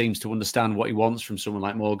come in seems to understand what he wants from someone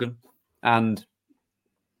like Morgan. And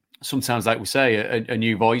sometimes, like we say, a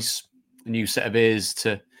new voice, a new set of ears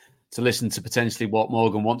to listen to potentially what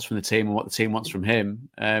Morgan wants from the team and what the team wants from him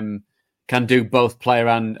can do both player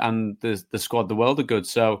and the squad the world of good.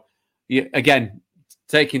 So, again,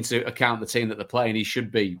 take into account the team that they're playing, he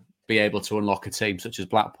should be able to unlock a team such as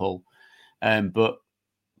Blackpool. But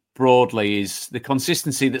broadly, is the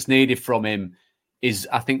consistency that's needed from him is,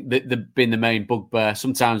 I think, been the main bugbear.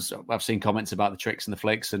 Sometimes I've seen comments about the tricks and the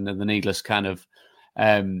flicks and the needless kind of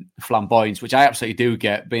flamboyance, which I absolutely do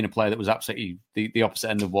get, being a player that was absolutely the opposite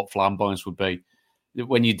end of what flamboyance would be.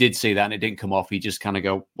 When you did see that and it didn't come off, you just kind of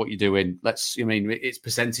go, what you doing? It's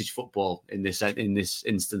percentage football in this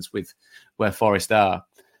instance with where Forest are.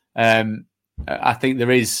 I think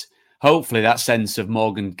there is hopefully that sense of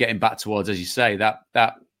Morgan getting back towards, as you say, that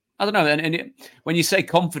I don't know. And when you say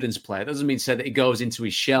confidence player, it doesn't mean to say that he goes into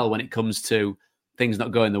his shell when it comes to things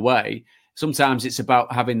not going the way. Sometimes it's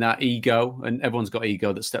about having that ego, and everyone's got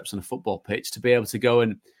ego that steps on a football pitch, to be able to go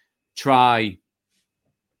and try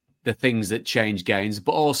the things that change games,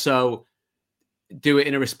 but also do it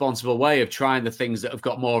in a responsible way of trying the things that have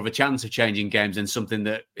got more of a chance of changing games than something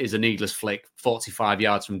that is a needless flick 45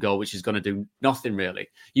 yards from goal, which is going to do nothing really.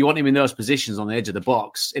 You want him in those positions on the edge of the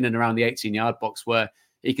box, in and around the 18-yard box, where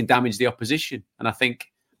he can damage the opposition. And I think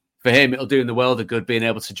for him, it'll do him the world of good being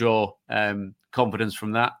able to draw confidence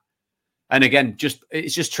from that. And again,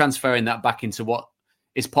 it's just transferring that back into what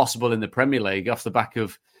is possible in the Premier League off the back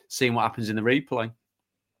of seeing what happens in the replay.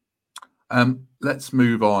 Let's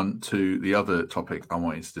move on to the other topic I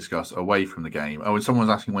wanted to discuss away from the game. Oh, and someone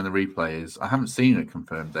was asking when the replay is. I haven't seen a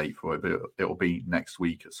confirmed date for it, but it'll be next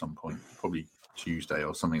week at some point, probably Tuesday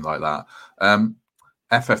or something like that.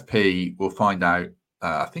 FFP will find out,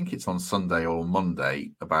 I think it's on Sunday or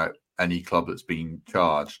Monday, about any club that's been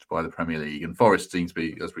charged by the Premier League. And Forest seems to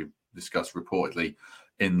be, as we've discussed, reportedly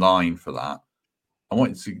in line for that. I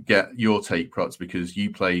wanted to get your take, Prutz, because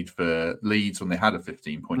you played for Leeds when they had a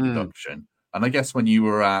 15-point deduction. And I guess when you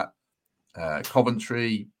were at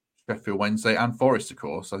Coventry, Sheffield Wednesday and Forest, of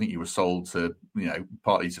course, I think you were sold to,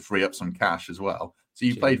 partly to free up some cash as well. So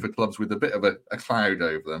you played for clubs with a bit of a cloud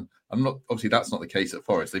over them. Obviously that's not the case at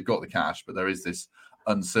Forest. They've got the cash, but there is this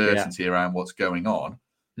uncertainty around what's going on.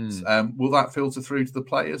 Will that filter through to the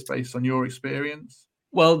players based on your experience?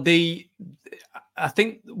 Well, I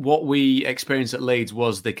think what we experienced at Leeds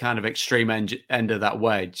was the kind of extreme end of that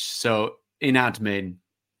wedge. So in admin,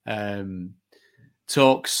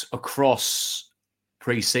 talks across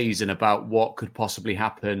pre-season about what could possibly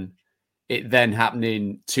happen. It then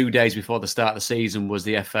happening 2 days before the start of the season was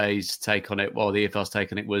the FA's take on it, or the EFL's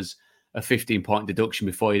take on it was a 15-point deduction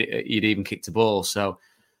before you'd even kicked a ball. So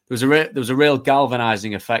there was a real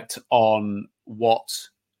galvanising effect on what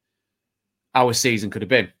our season could have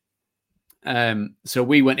been. So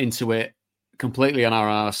we went into it completely on our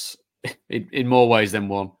arse in more ways than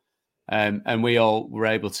one. And we all were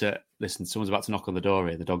able to listen. Someone's about to knock on the door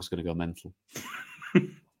here. The dog's going to go mental.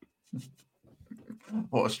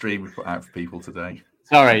 What a stream we put out for people today.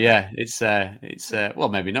 Sorry, yeah. It's well,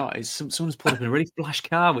 maybe not. It's someone's pulled up in a really flash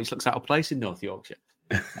car, which looks out of place in North Yorkshire.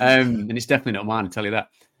 And it's definitely not mine, I'll tell you that.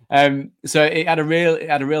 So it had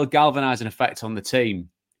a real galvanising effect on the team.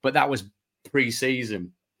 But that was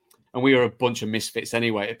pre-season. And we were a bunch of misfits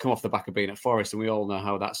anyway. It come off the back of being at Forest, and we all know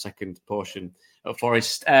how that second portion at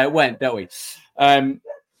Forest went, don't we?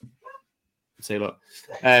 See, look.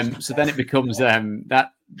 So then it becomes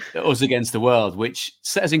that us against the world, which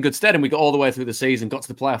set us in good stead, and we got all the way through the season, got to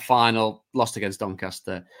the playoff final, lost against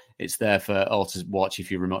Doncaster. It's there for all to watch if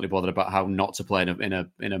you're remotely bothered about how not to play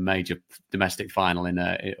in a major domestic final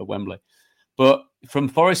at Wembley. But from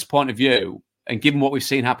Forest's point of view, and given what we've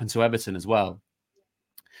seen happen to Everton as well,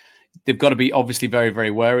 they've got to be obviously very,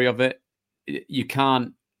 very wary of it. You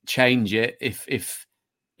can't change it if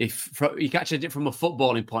you can't change it from a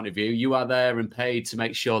footballing point of view. You are there and paid to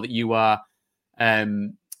make sure that you are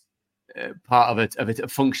part of a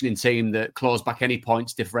functioning team that claws back any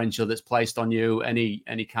points differential that's placed on you,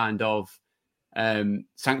 any kind of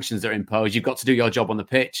sanctions that are imposed. You've got to do your job on the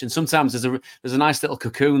pitch, and sometimes there's a nice little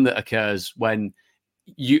cocoon that occurs when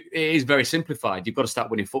it is very simplified. You've got to start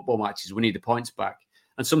winning football matches. We need the points back.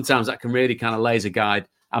 And sometimes that can really kind of laser guide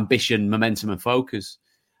ambition, momentum, and focus.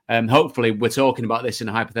 Hopefully, we're talking about this in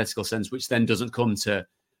a hypothetical sense, which then doesn't come to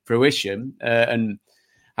fruition. And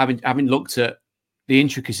having looked at the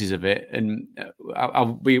intricacies of it, and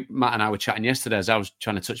Matt and I were chatting yesterday as I was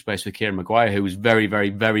trying to touch base with Kieran Maguire, who was very, very,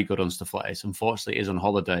 very good on stuff like this. Unfortunately, he is on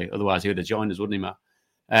holiday. Otherwise, he would have joined us, wouldn't he, Matt?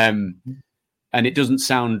 And it doesn't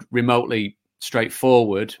sound remotely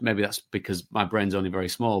straightforward. Maybe that's because my brain's only very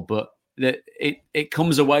small, but it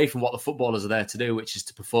comes away from what the footballers are there to do, which is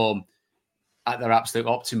to perform at their absolute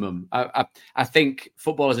optimum. I think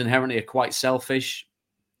footballers inherently are quite selfish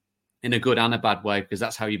in a good and a bad way, because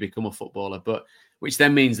that's how you become a footballer. But which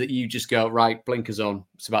then means that you just go, right, blinkers on,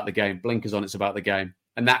 it's about the game. Blinkers on, it's about the game.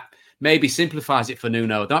 And that maybe simplifies it for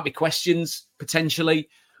Nuno. There might be questions potentially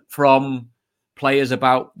from players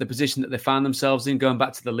about the position that they found themselves in. Going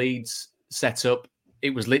back to the Leeds setup,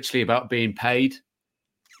 it was literally about being paid.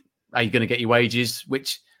 Are you going to get your wages?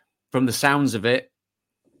 Which, from the sounds of it,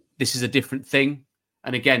 this is a different thing.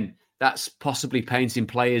 And again, that's possibly painting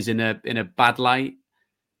players in a bad light.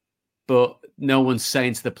 But no one's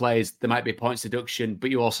saying to the players there might be a points deduction, but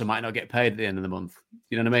you also might not get paid at the end of the month.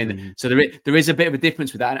 You know what I mean? Mm-hmm. So there is a bit of a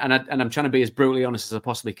difference with that. And I'm trying to be as brutally honest as I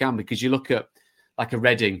possibly can, because you look at like a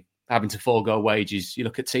Reading having to forego wages. You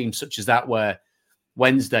look at teams such as that where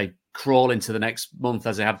Wednesday crawl into the next month,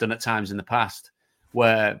 as they have done at times in the past,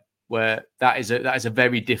 where that is a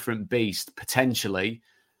very different beast potentially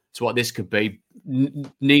to what this could be.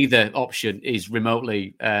 Neither option is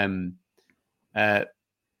remotely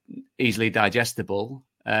easily digestible,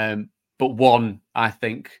 but one, I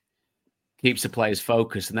think, keeps the players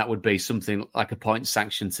focused, and that would be something like a point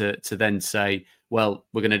sanction to then say, well,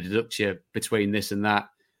 we're going to deduct you between this and that.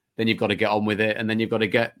 Then you've got to get on with it, and then you've got to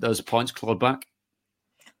get those points clawed back.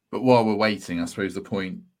 But while we're waiting, I suppose the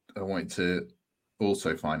point I wanted to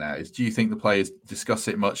also find out is, do you think the players discuss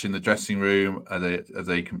it much in the dressing room? Are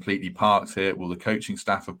they completely parked it? Will the coaching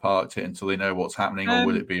staff have parked it until they know what's happening, or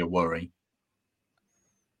will it be a worry?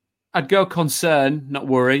 I'd go concern, not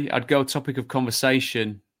worry. I'd go topic of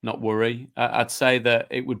conversation, not worry. I'd say that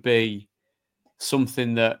it would be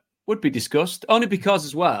something that would be discussed, only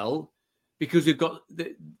because we've got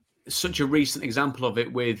such a recent example of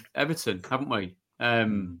it with Everton, haven't we?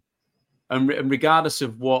 And regardless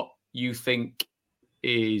of what you think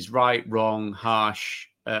is right, wrong, harsh,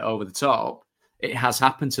 over the top, it has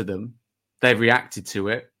happened to them. They've reacted to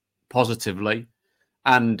it positively,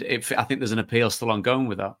 and I think there's an appeal still ongoing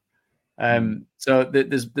with that. So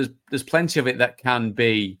there's plenty of it that can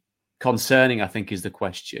be concerning, I think, is the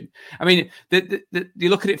question. I mean, you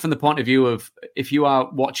look at it from the point of view of if you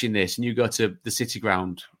are watching this and you go to the City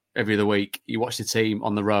Ground every other week, you watch the team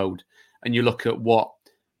on the road and you look at what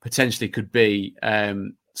potentially could be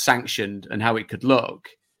sanctioned and how it could look.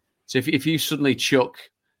 So if you suddenly chuck,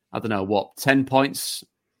 I don't know, 10 points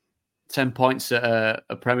at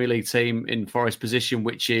a Premier League team in Forest position,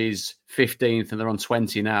 which is 15th and they're on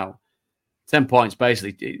 20 now, 10 points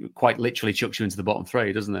basically quite literally chucks you into the bottom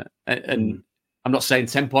three, doesn't it? And I'm not saying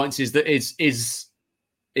 10 points is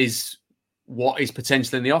what is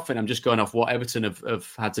potentially in the offing. I'm just going off what Everton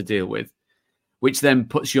have had to deal with, which then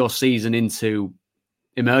puts your season into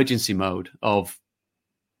emergency mode of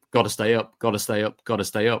got to stay up, got to stay up, got to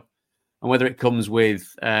stay up. And whether it comes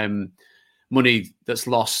with money that's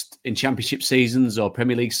lost in championship seasons or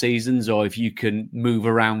Premier League seasons, or if you can move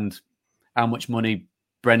around how much money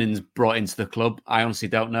Brennan's brought into the club, I honestly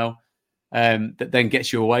don't know. That then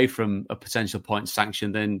gets you away from a potential point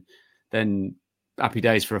sanction, then happy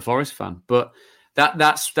days for a Forest fan. But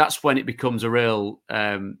that's when it becomes a real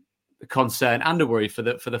concern and a worry for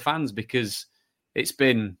the fans, because it's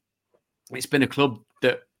been a club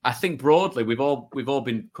that I think broadly we've all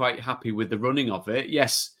been quite happy with the running of it.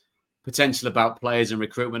 Yes, potential about players and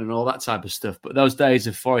recruitment and all that type of stuff, but those days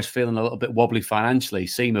of Forest feeling a little bit wobbly financially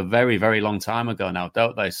seem a very, very long time ago now,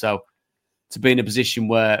 don't they? So to be in a position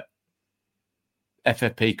where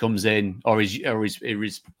FFP comes in or is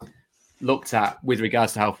looked at with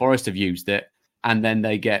regards to how Forest have used it, and then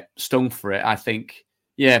they get stung for it, I think,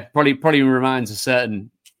 probably reminds a certain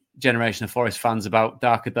generation of Forest fans about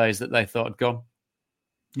darker days that they thought had gone.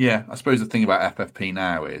 Yeah, I suppose the thing about FFP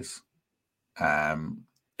now is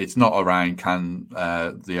it's not around can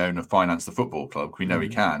the owner finance the football club. We know he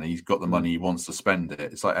can. He's got the money, he wants to spend it.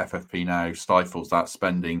 It's like FFP now stifles that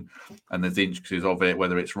spending, and there's the intricacies of it,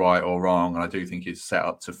 whether it's right or wrong. And I do think it's set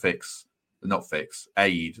up to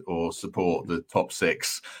aid or support the top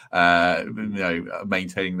six,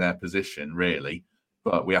 maintaining their position, really.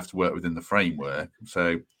 But we have to work within the framework.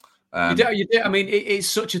 So you do. I mean, it's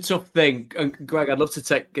such a tough thing. And Greg, I'd love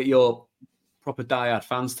to get your proper diehard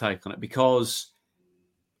fans' take on it, because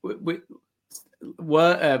acronyms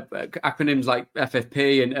like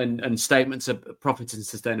FFP and statements of profit and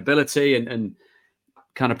sustainability and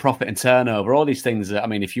kind of profit and turnover, all these things that, I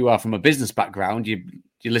mean, if you are from a business background, you're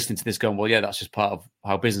listening to this going, well, yeah, that's just part of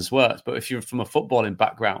how business works. But if you're from a footballing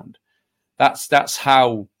background, that's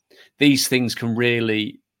how these things can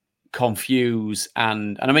really confuse,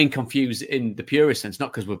 and I mean confuse in the purest sense,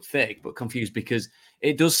 not because we're thick, but confused because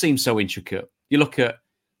it does seem so intricate. You look at,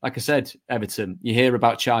 like I said, Everton, you hear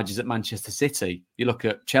about charges at Manchester City. You look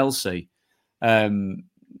at Chelsea. You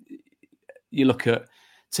look at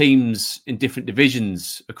teams in different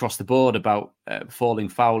divisions across the board about falling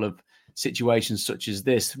foul of situations such as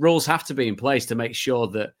this. Rules have to be in place to make sure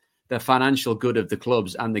that the financial good of the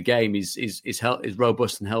clubs and the game is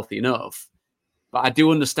robust and healthy enough. But I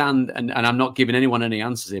do understand, and I'm not giving anyone any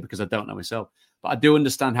answers here because I don't know myself, but I do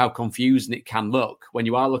understand how confusing it can look when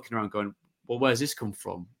you are looking around going, well, where's this come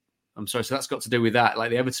from? I'm sorry, so that's got to do with that. Like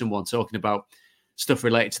the Everton one, talking about stuff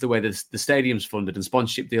related to the way the stadium's funded and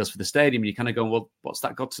sponsorship deals for the stadium. And you're kind of going, well, what's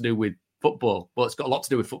that got to do with football? Well, it's got a lot to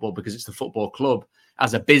do with football because it's the football club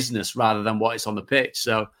as a business rather than what it's on the pitch.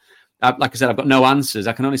 So, like I said, I've got no answers.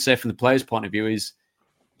 I can only say from the players' point of view is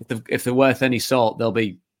if they're worth any salt, they'll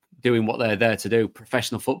be doing what they're there to do.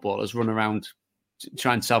 Professional footballers run around,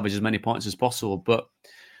 try and salvage as many points as possible. But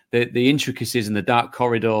the intricacies and the dark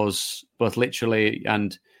corridors, both literally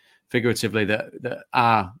and figuratively, that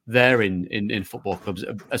are there in football clubs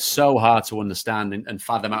are so hard to understand and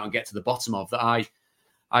fathom out and get to the bottom of that.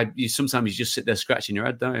 Sometimes you just sit there scratching your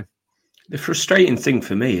head, don't you? The frustrating thing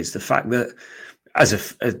for me is the fact that as a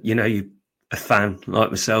fan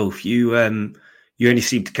like myself, you only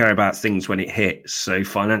seem to care about things when it hits. So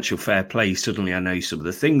financial fair play, suddenly I know some of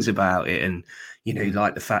the things about it. And,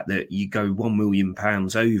 like the fact that you go £1 million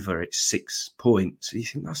over, it's 6 points. You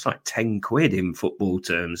think that's like 10 quid in football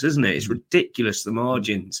terms, isn't it? It's ridiculous, the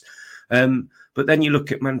margins. But then you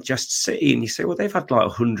look at Manchester City and you say, well, they've had like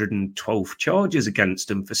 112 charges against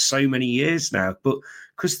them for so many years now. But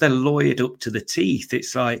because they're lawyered up to the teeth,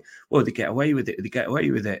 it's like, well, they get away with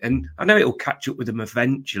it. And I know it'll catch up with them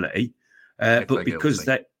eventually. But because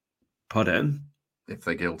they, pardon? If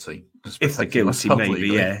they're guilty. If they're guilty,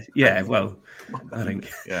 maybe, yeah. Well, I think.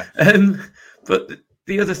 Yeah. But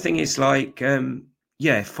the other thing is like,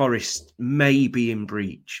 Forest may be in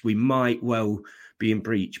breach. We might well be in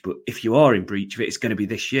breach. But if you are in breach of it, it's going to be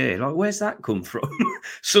this year. Like, where's that come from?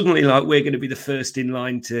 Suddenly, like, we're going to be the first in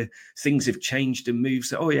line to things have changed and moved.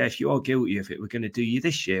 So, if you are guilty of it, we're going to do you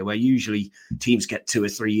this year, where usually teams get 2 or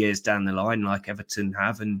 3 years down the line, like Everton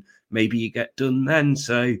have, and maybe you get done then.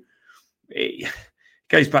 So it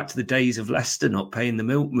goes back to the days of Leicester not paying the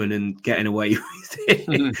milkman and getting away with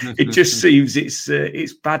it. It just seems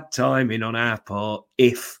it's bad timing on our part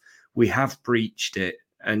if we have breached it.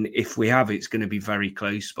 And if we have, it's going to be very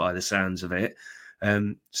close by the sounds of it.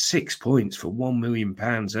 6 points for £1 million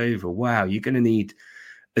over. Wow, you're going to need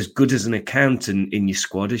as good as an accountant in your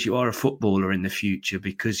squad as you are a footballer in the future,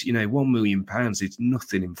 because, £1 million is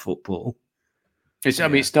nothing in football. I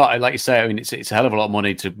mean, it's not, like you say, I mean, it's a hell of a lot of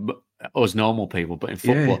money to us normal people, but in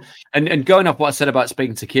football. Yeah. And going off what I said about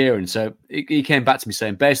speaking to Kieran, so he came back to me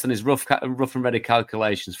saying, based on his rough and ready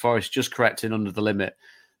calculations, Forest just correcting under the limit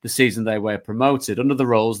the season they were promoted. Under the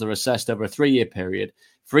rules, they're assessed over a 3-year period.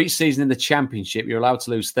 For each season in the Championship, you're allowed to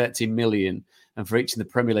lose 13 million, and for each in the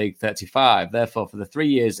Premier League, 35. Therefore, for the 3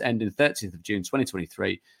 years ending 30th of June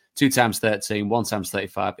 2023, 2 times 13, 1 times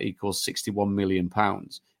 35 equals £61 million.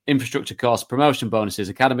 Infrastructure costs, promotion bonuses,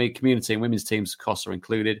 academy, community and women's teams costs are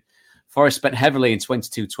included. Forest spent heavily in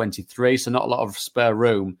 22-23, so not a lot of spare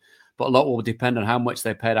room, but a lot will depend on how much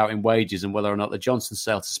they paid out in wages and whether or not the Johnson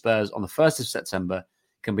sale to Spurs on the 1st of September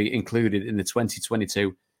can be included in the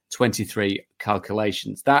 2022-23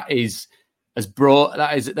 calculations. That is as broad,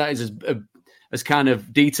 that is as kind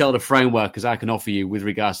of detailed a framework as I can offer you with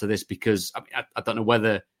regards to this, because I don't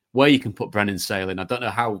know where you can put Brennan Sale in. I don't know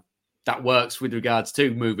how that works with regards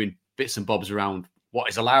to moving bits and bobs around what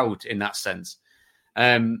is allowed in that sense.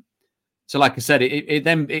 So like I said, it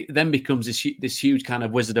then becomes this huge kind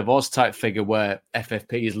of Wizard of Oz type figure where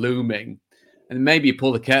FFP is looming. And maybe you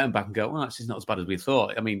pull the curtain back and go, well, it's not as bad as we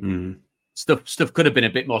thought. I mean, stuff could have been a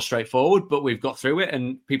bit more straightforward, but we've got through it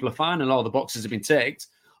and people are fine and all the boxes have been ticked.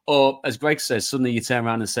 Or as Greg says, suddenly you turn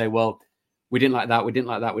around and say, well, we didn't like that, we didn't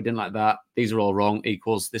like that, we didn't like that. These are all wrong,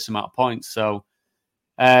 equals this amount of points. So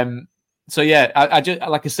yeah, I just,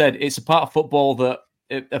 like I said, it's a part of football that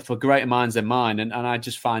for greater minds than mine. And I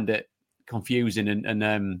just find it confusing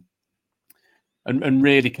and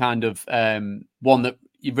really kind of one that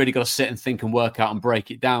you've really got to sit and think and work out and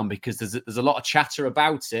break it down, because there's a lot of chatter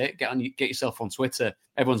about it. Get yourself on Twitter.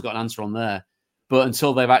 Everyone's got an answer on there. But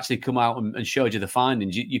until they've actually come out and showed you the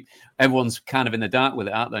findings, everyone's kind of in the dark with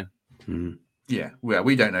it, aren't they? Mm. Yeah,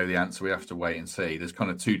 we don't know the answer. We have to wait and see. There's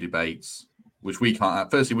kind of two debates, which we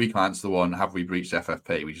can't. Firstly, we can't answer the one, have we breached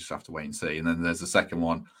FFP? We just have to wait and see. And then there's the second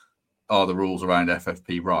one, are the rules around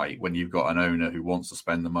FFP right? When you've got an owner who wants to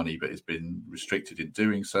spend the money but has been restricted in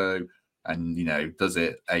doing so, and does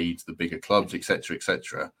it aid the bigger clubs, etc.,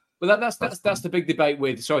 etc. Well, that's the big debate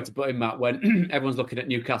with, sorry to put in, Matt, when everyone's looking at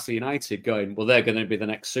Newcastle United going, well, they're going to be the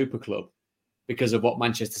next super club because of what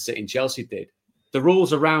Manchester City and Chelsea did. The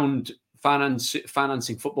rules around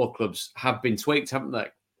financing football clubs have been tweaked, haven't they?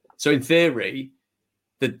 So in theory,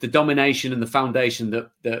 the domination and the foundation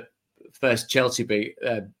that first Chelsea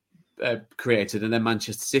created and then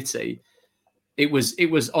Manchester City, it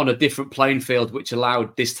was on a different playing field, which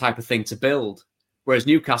allowed this type of thing to build. Whereas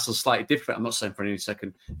Newcastle's slightly different. I'm not saying for any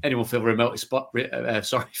second anyone feel remotely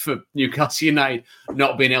sorry for Newcastle United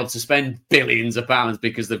not being able to spend billions of pounds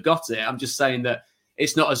because they've got it. I'm just saying that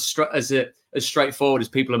it's not as straightforward as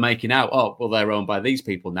people are making out. Oh, well, they're owned by these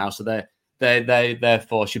people now, so they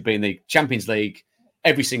therefore should be in the Champions League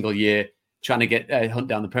every single year, trying to get hunt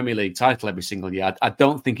down the Premier League title every single year. I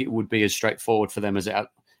don't think it would be as straightforward for them as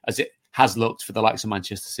it has looked for the likes of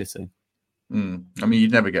Manchester City. I mean,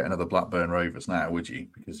 you'd never get another Blackburn Rovers now, would you?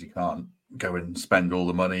 Because you can't go and spend all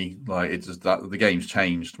the money. Like, it's just that the game's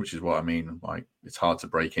changed, which is what I mean. Like, it's hard to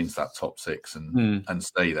break into that top six and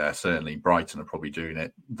stay there. Certainly, Brighton are probably doing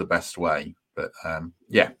it the best way. But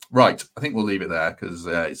yeah, right. I think we'll leave it there because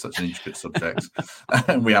it's such an intricate subject,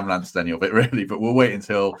 and we haven't answered any of it really. But we'll wait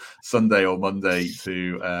until Sunday or Monday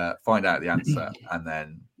to find out the answer, and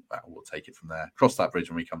then we'll take it from there. Cross that bridge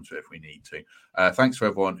when we come to it if we need to. Thanks for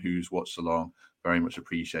everyone who's watched along. Very much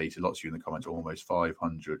appreciated. Lots of you in the comments, almost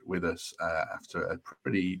 500 with us after a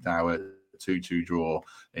pretty dour 2-2 draw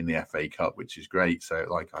in the FA Cup, which is great. So,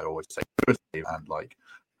 like I always say, and like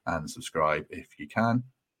and subscribe if you can.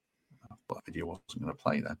 But the video wasn't going to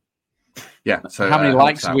play then. Yeah. So how many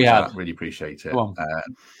likes do we have? Really appreciate it.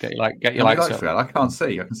 Get your likes up. I can't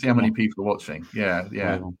see. I can see how many people are watching. Yeah.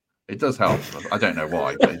 It does help. I don't know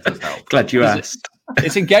why, but it does help. Glad you asked.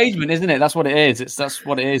 It's engagement, isn't it? That's what it is. That's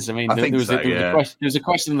what it is. I mean, there was a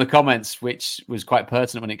question in the comments which was quite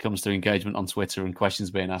pertinent when it comes to engagement on Twitter and questions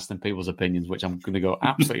being asked and people's opinions, which I'm going to go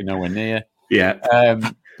absolutely nowhere near.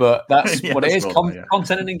 Yeah. But that's Yeah, what it that's is. right, yeah.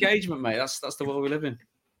 Content and engagement, mate. That's the world we live in.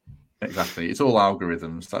 Exactly. It's all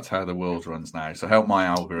algorithms. That's how the world runs now. So help my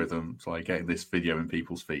algorithm so I get this video in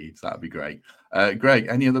people's feeds. That'd be great. Greg,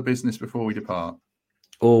 any other business before we depart?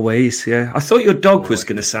 Always, yeah. I thought your dog was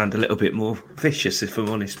going to sound a little bit more vicious, if I'm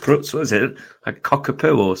honest. Prutz, was it? Like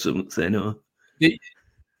cockapoo or something? Or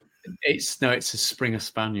It's a Springer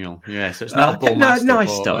Spaniel. Yeah, so it's not a bull mastiff.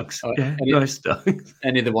 Nice dogs. Nice dogs.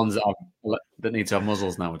 Any of the ones that need to have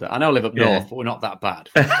muzzles nowadays. I know I live up north, but we're not that bad.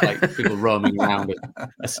 Like people roaming around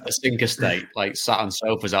a sink estate, like sat on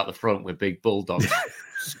sofas out the front with big bulldogs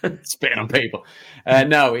spitting on people.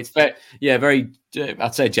 No, it's very.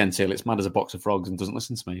 I'd say genteel. It's mad as a box of frogs and doesn't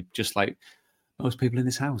listen to me, just like most people in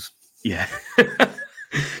this house. Yeah.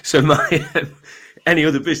 So any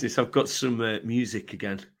other business? I've got some music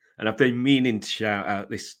again. And I've been meaning to shout out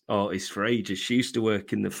this artist for ages. She used to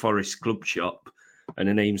work in the Forest Club Shop, and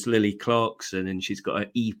her name's Lily Clarkson, and she's got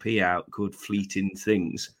an EP out called Fleeting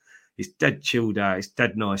Things. It's dead chilled out. It's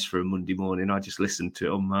dead nice for a Monday morning. I just listened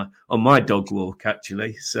to it on my dog walk,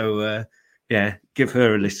 actually. So, give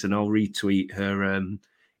her a listen. I'll retweet her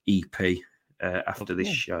EP after this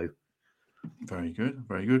show. Very good.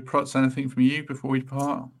 Very good. Protz, anything from you before we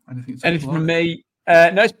depart? Anything from me?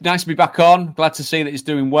 No, it's nice to be back on. Glad to see that he's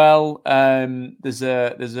doing well. There's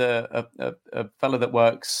a fella that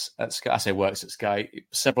works at Sky. I say works at Sky,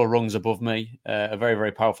 several rungs above me. A very,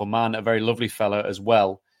 very powerful man, a very lovely fella as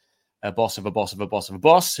well. A boss of a boss of a boss of a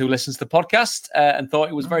boss who listens to the podcast and thought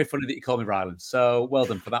it was very funny that you called me Ryland. So well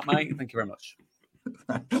done for that, mate. Thank you very much.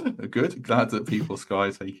 Good. Glad that people Sky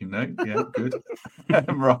are taking note. Yeah, good.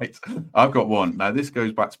 Right. I've got one. Now, this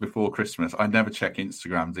goes back to before Christmas. I never check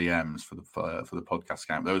Instagram DMs for the podcast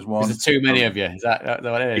account. There was one. There's too many of you. Is that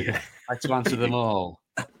what it is? Yeah. I like to answer them all.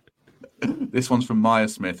 This one's from Maya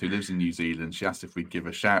Smith, who lives in New Zealand. She asked if we'd give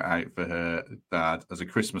a shout out for her dad as a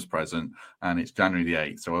Christmas present, and it's January the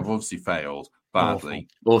 8th. So I've obviously failed badly.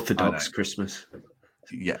 Orthodox Christmas.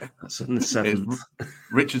 Yeah, that's on the 7th.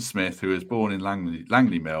 Richard Smith, who was born in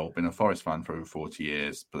Langley Mill, been a Forest fan for over 40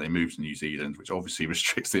 years, but they moved to New Zealand, which obviously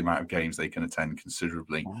restricts the amount of games they can attend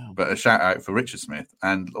considerably. Wow. But a shout out for Richard Smith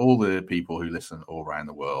and all the people who listen all around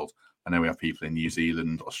the world. I know we have people in New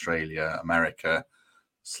Zealand, Australia, America,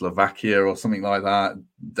 Slovakia, or something like that,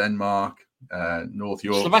 Denmark, North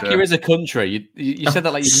Yorkshire. Slovakia is a country. You said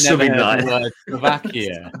that like you've never heard the word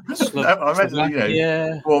Slovakia. I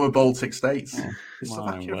imagine, former Baltic states. Is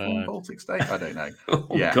Slovakia a former Baltic state? I don't know.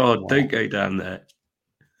 God, don't go down there.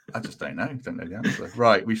 I just don't know. Don't know the answer.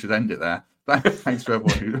 Right, we should end it there. Thanks for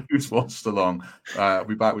everyone who's watched along. We'll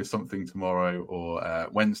be back with something tomorrow or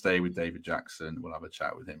Wednesday with David Jackson. We'll have a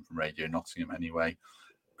chat with him from Radio Nottingham anyway.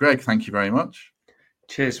 Greg, thank you very much.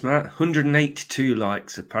 Cheers, Matt. 182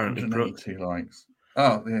 likes, apparently. 182 likes.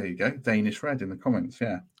 Oh, there you go. Danish Red in the comments.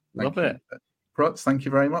 Yeah. Love it. Prutz, thank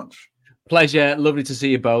you very much. Pleasure. Lovely to see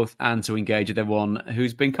you both and to engage with everyone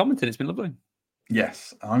who's been commenting. It's been lovely.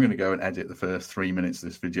 Yes. I'm going to go and edit the first 3 minutes of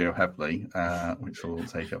this video heavily, which will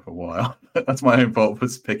take up a while. That's my own fault for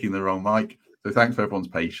picking the wrong mic. So thanks for everyone's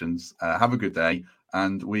patience. Have a good day,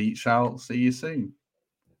 and we shall see you soon.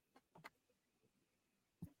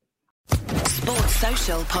 Sports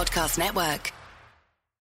Social Podcast Network.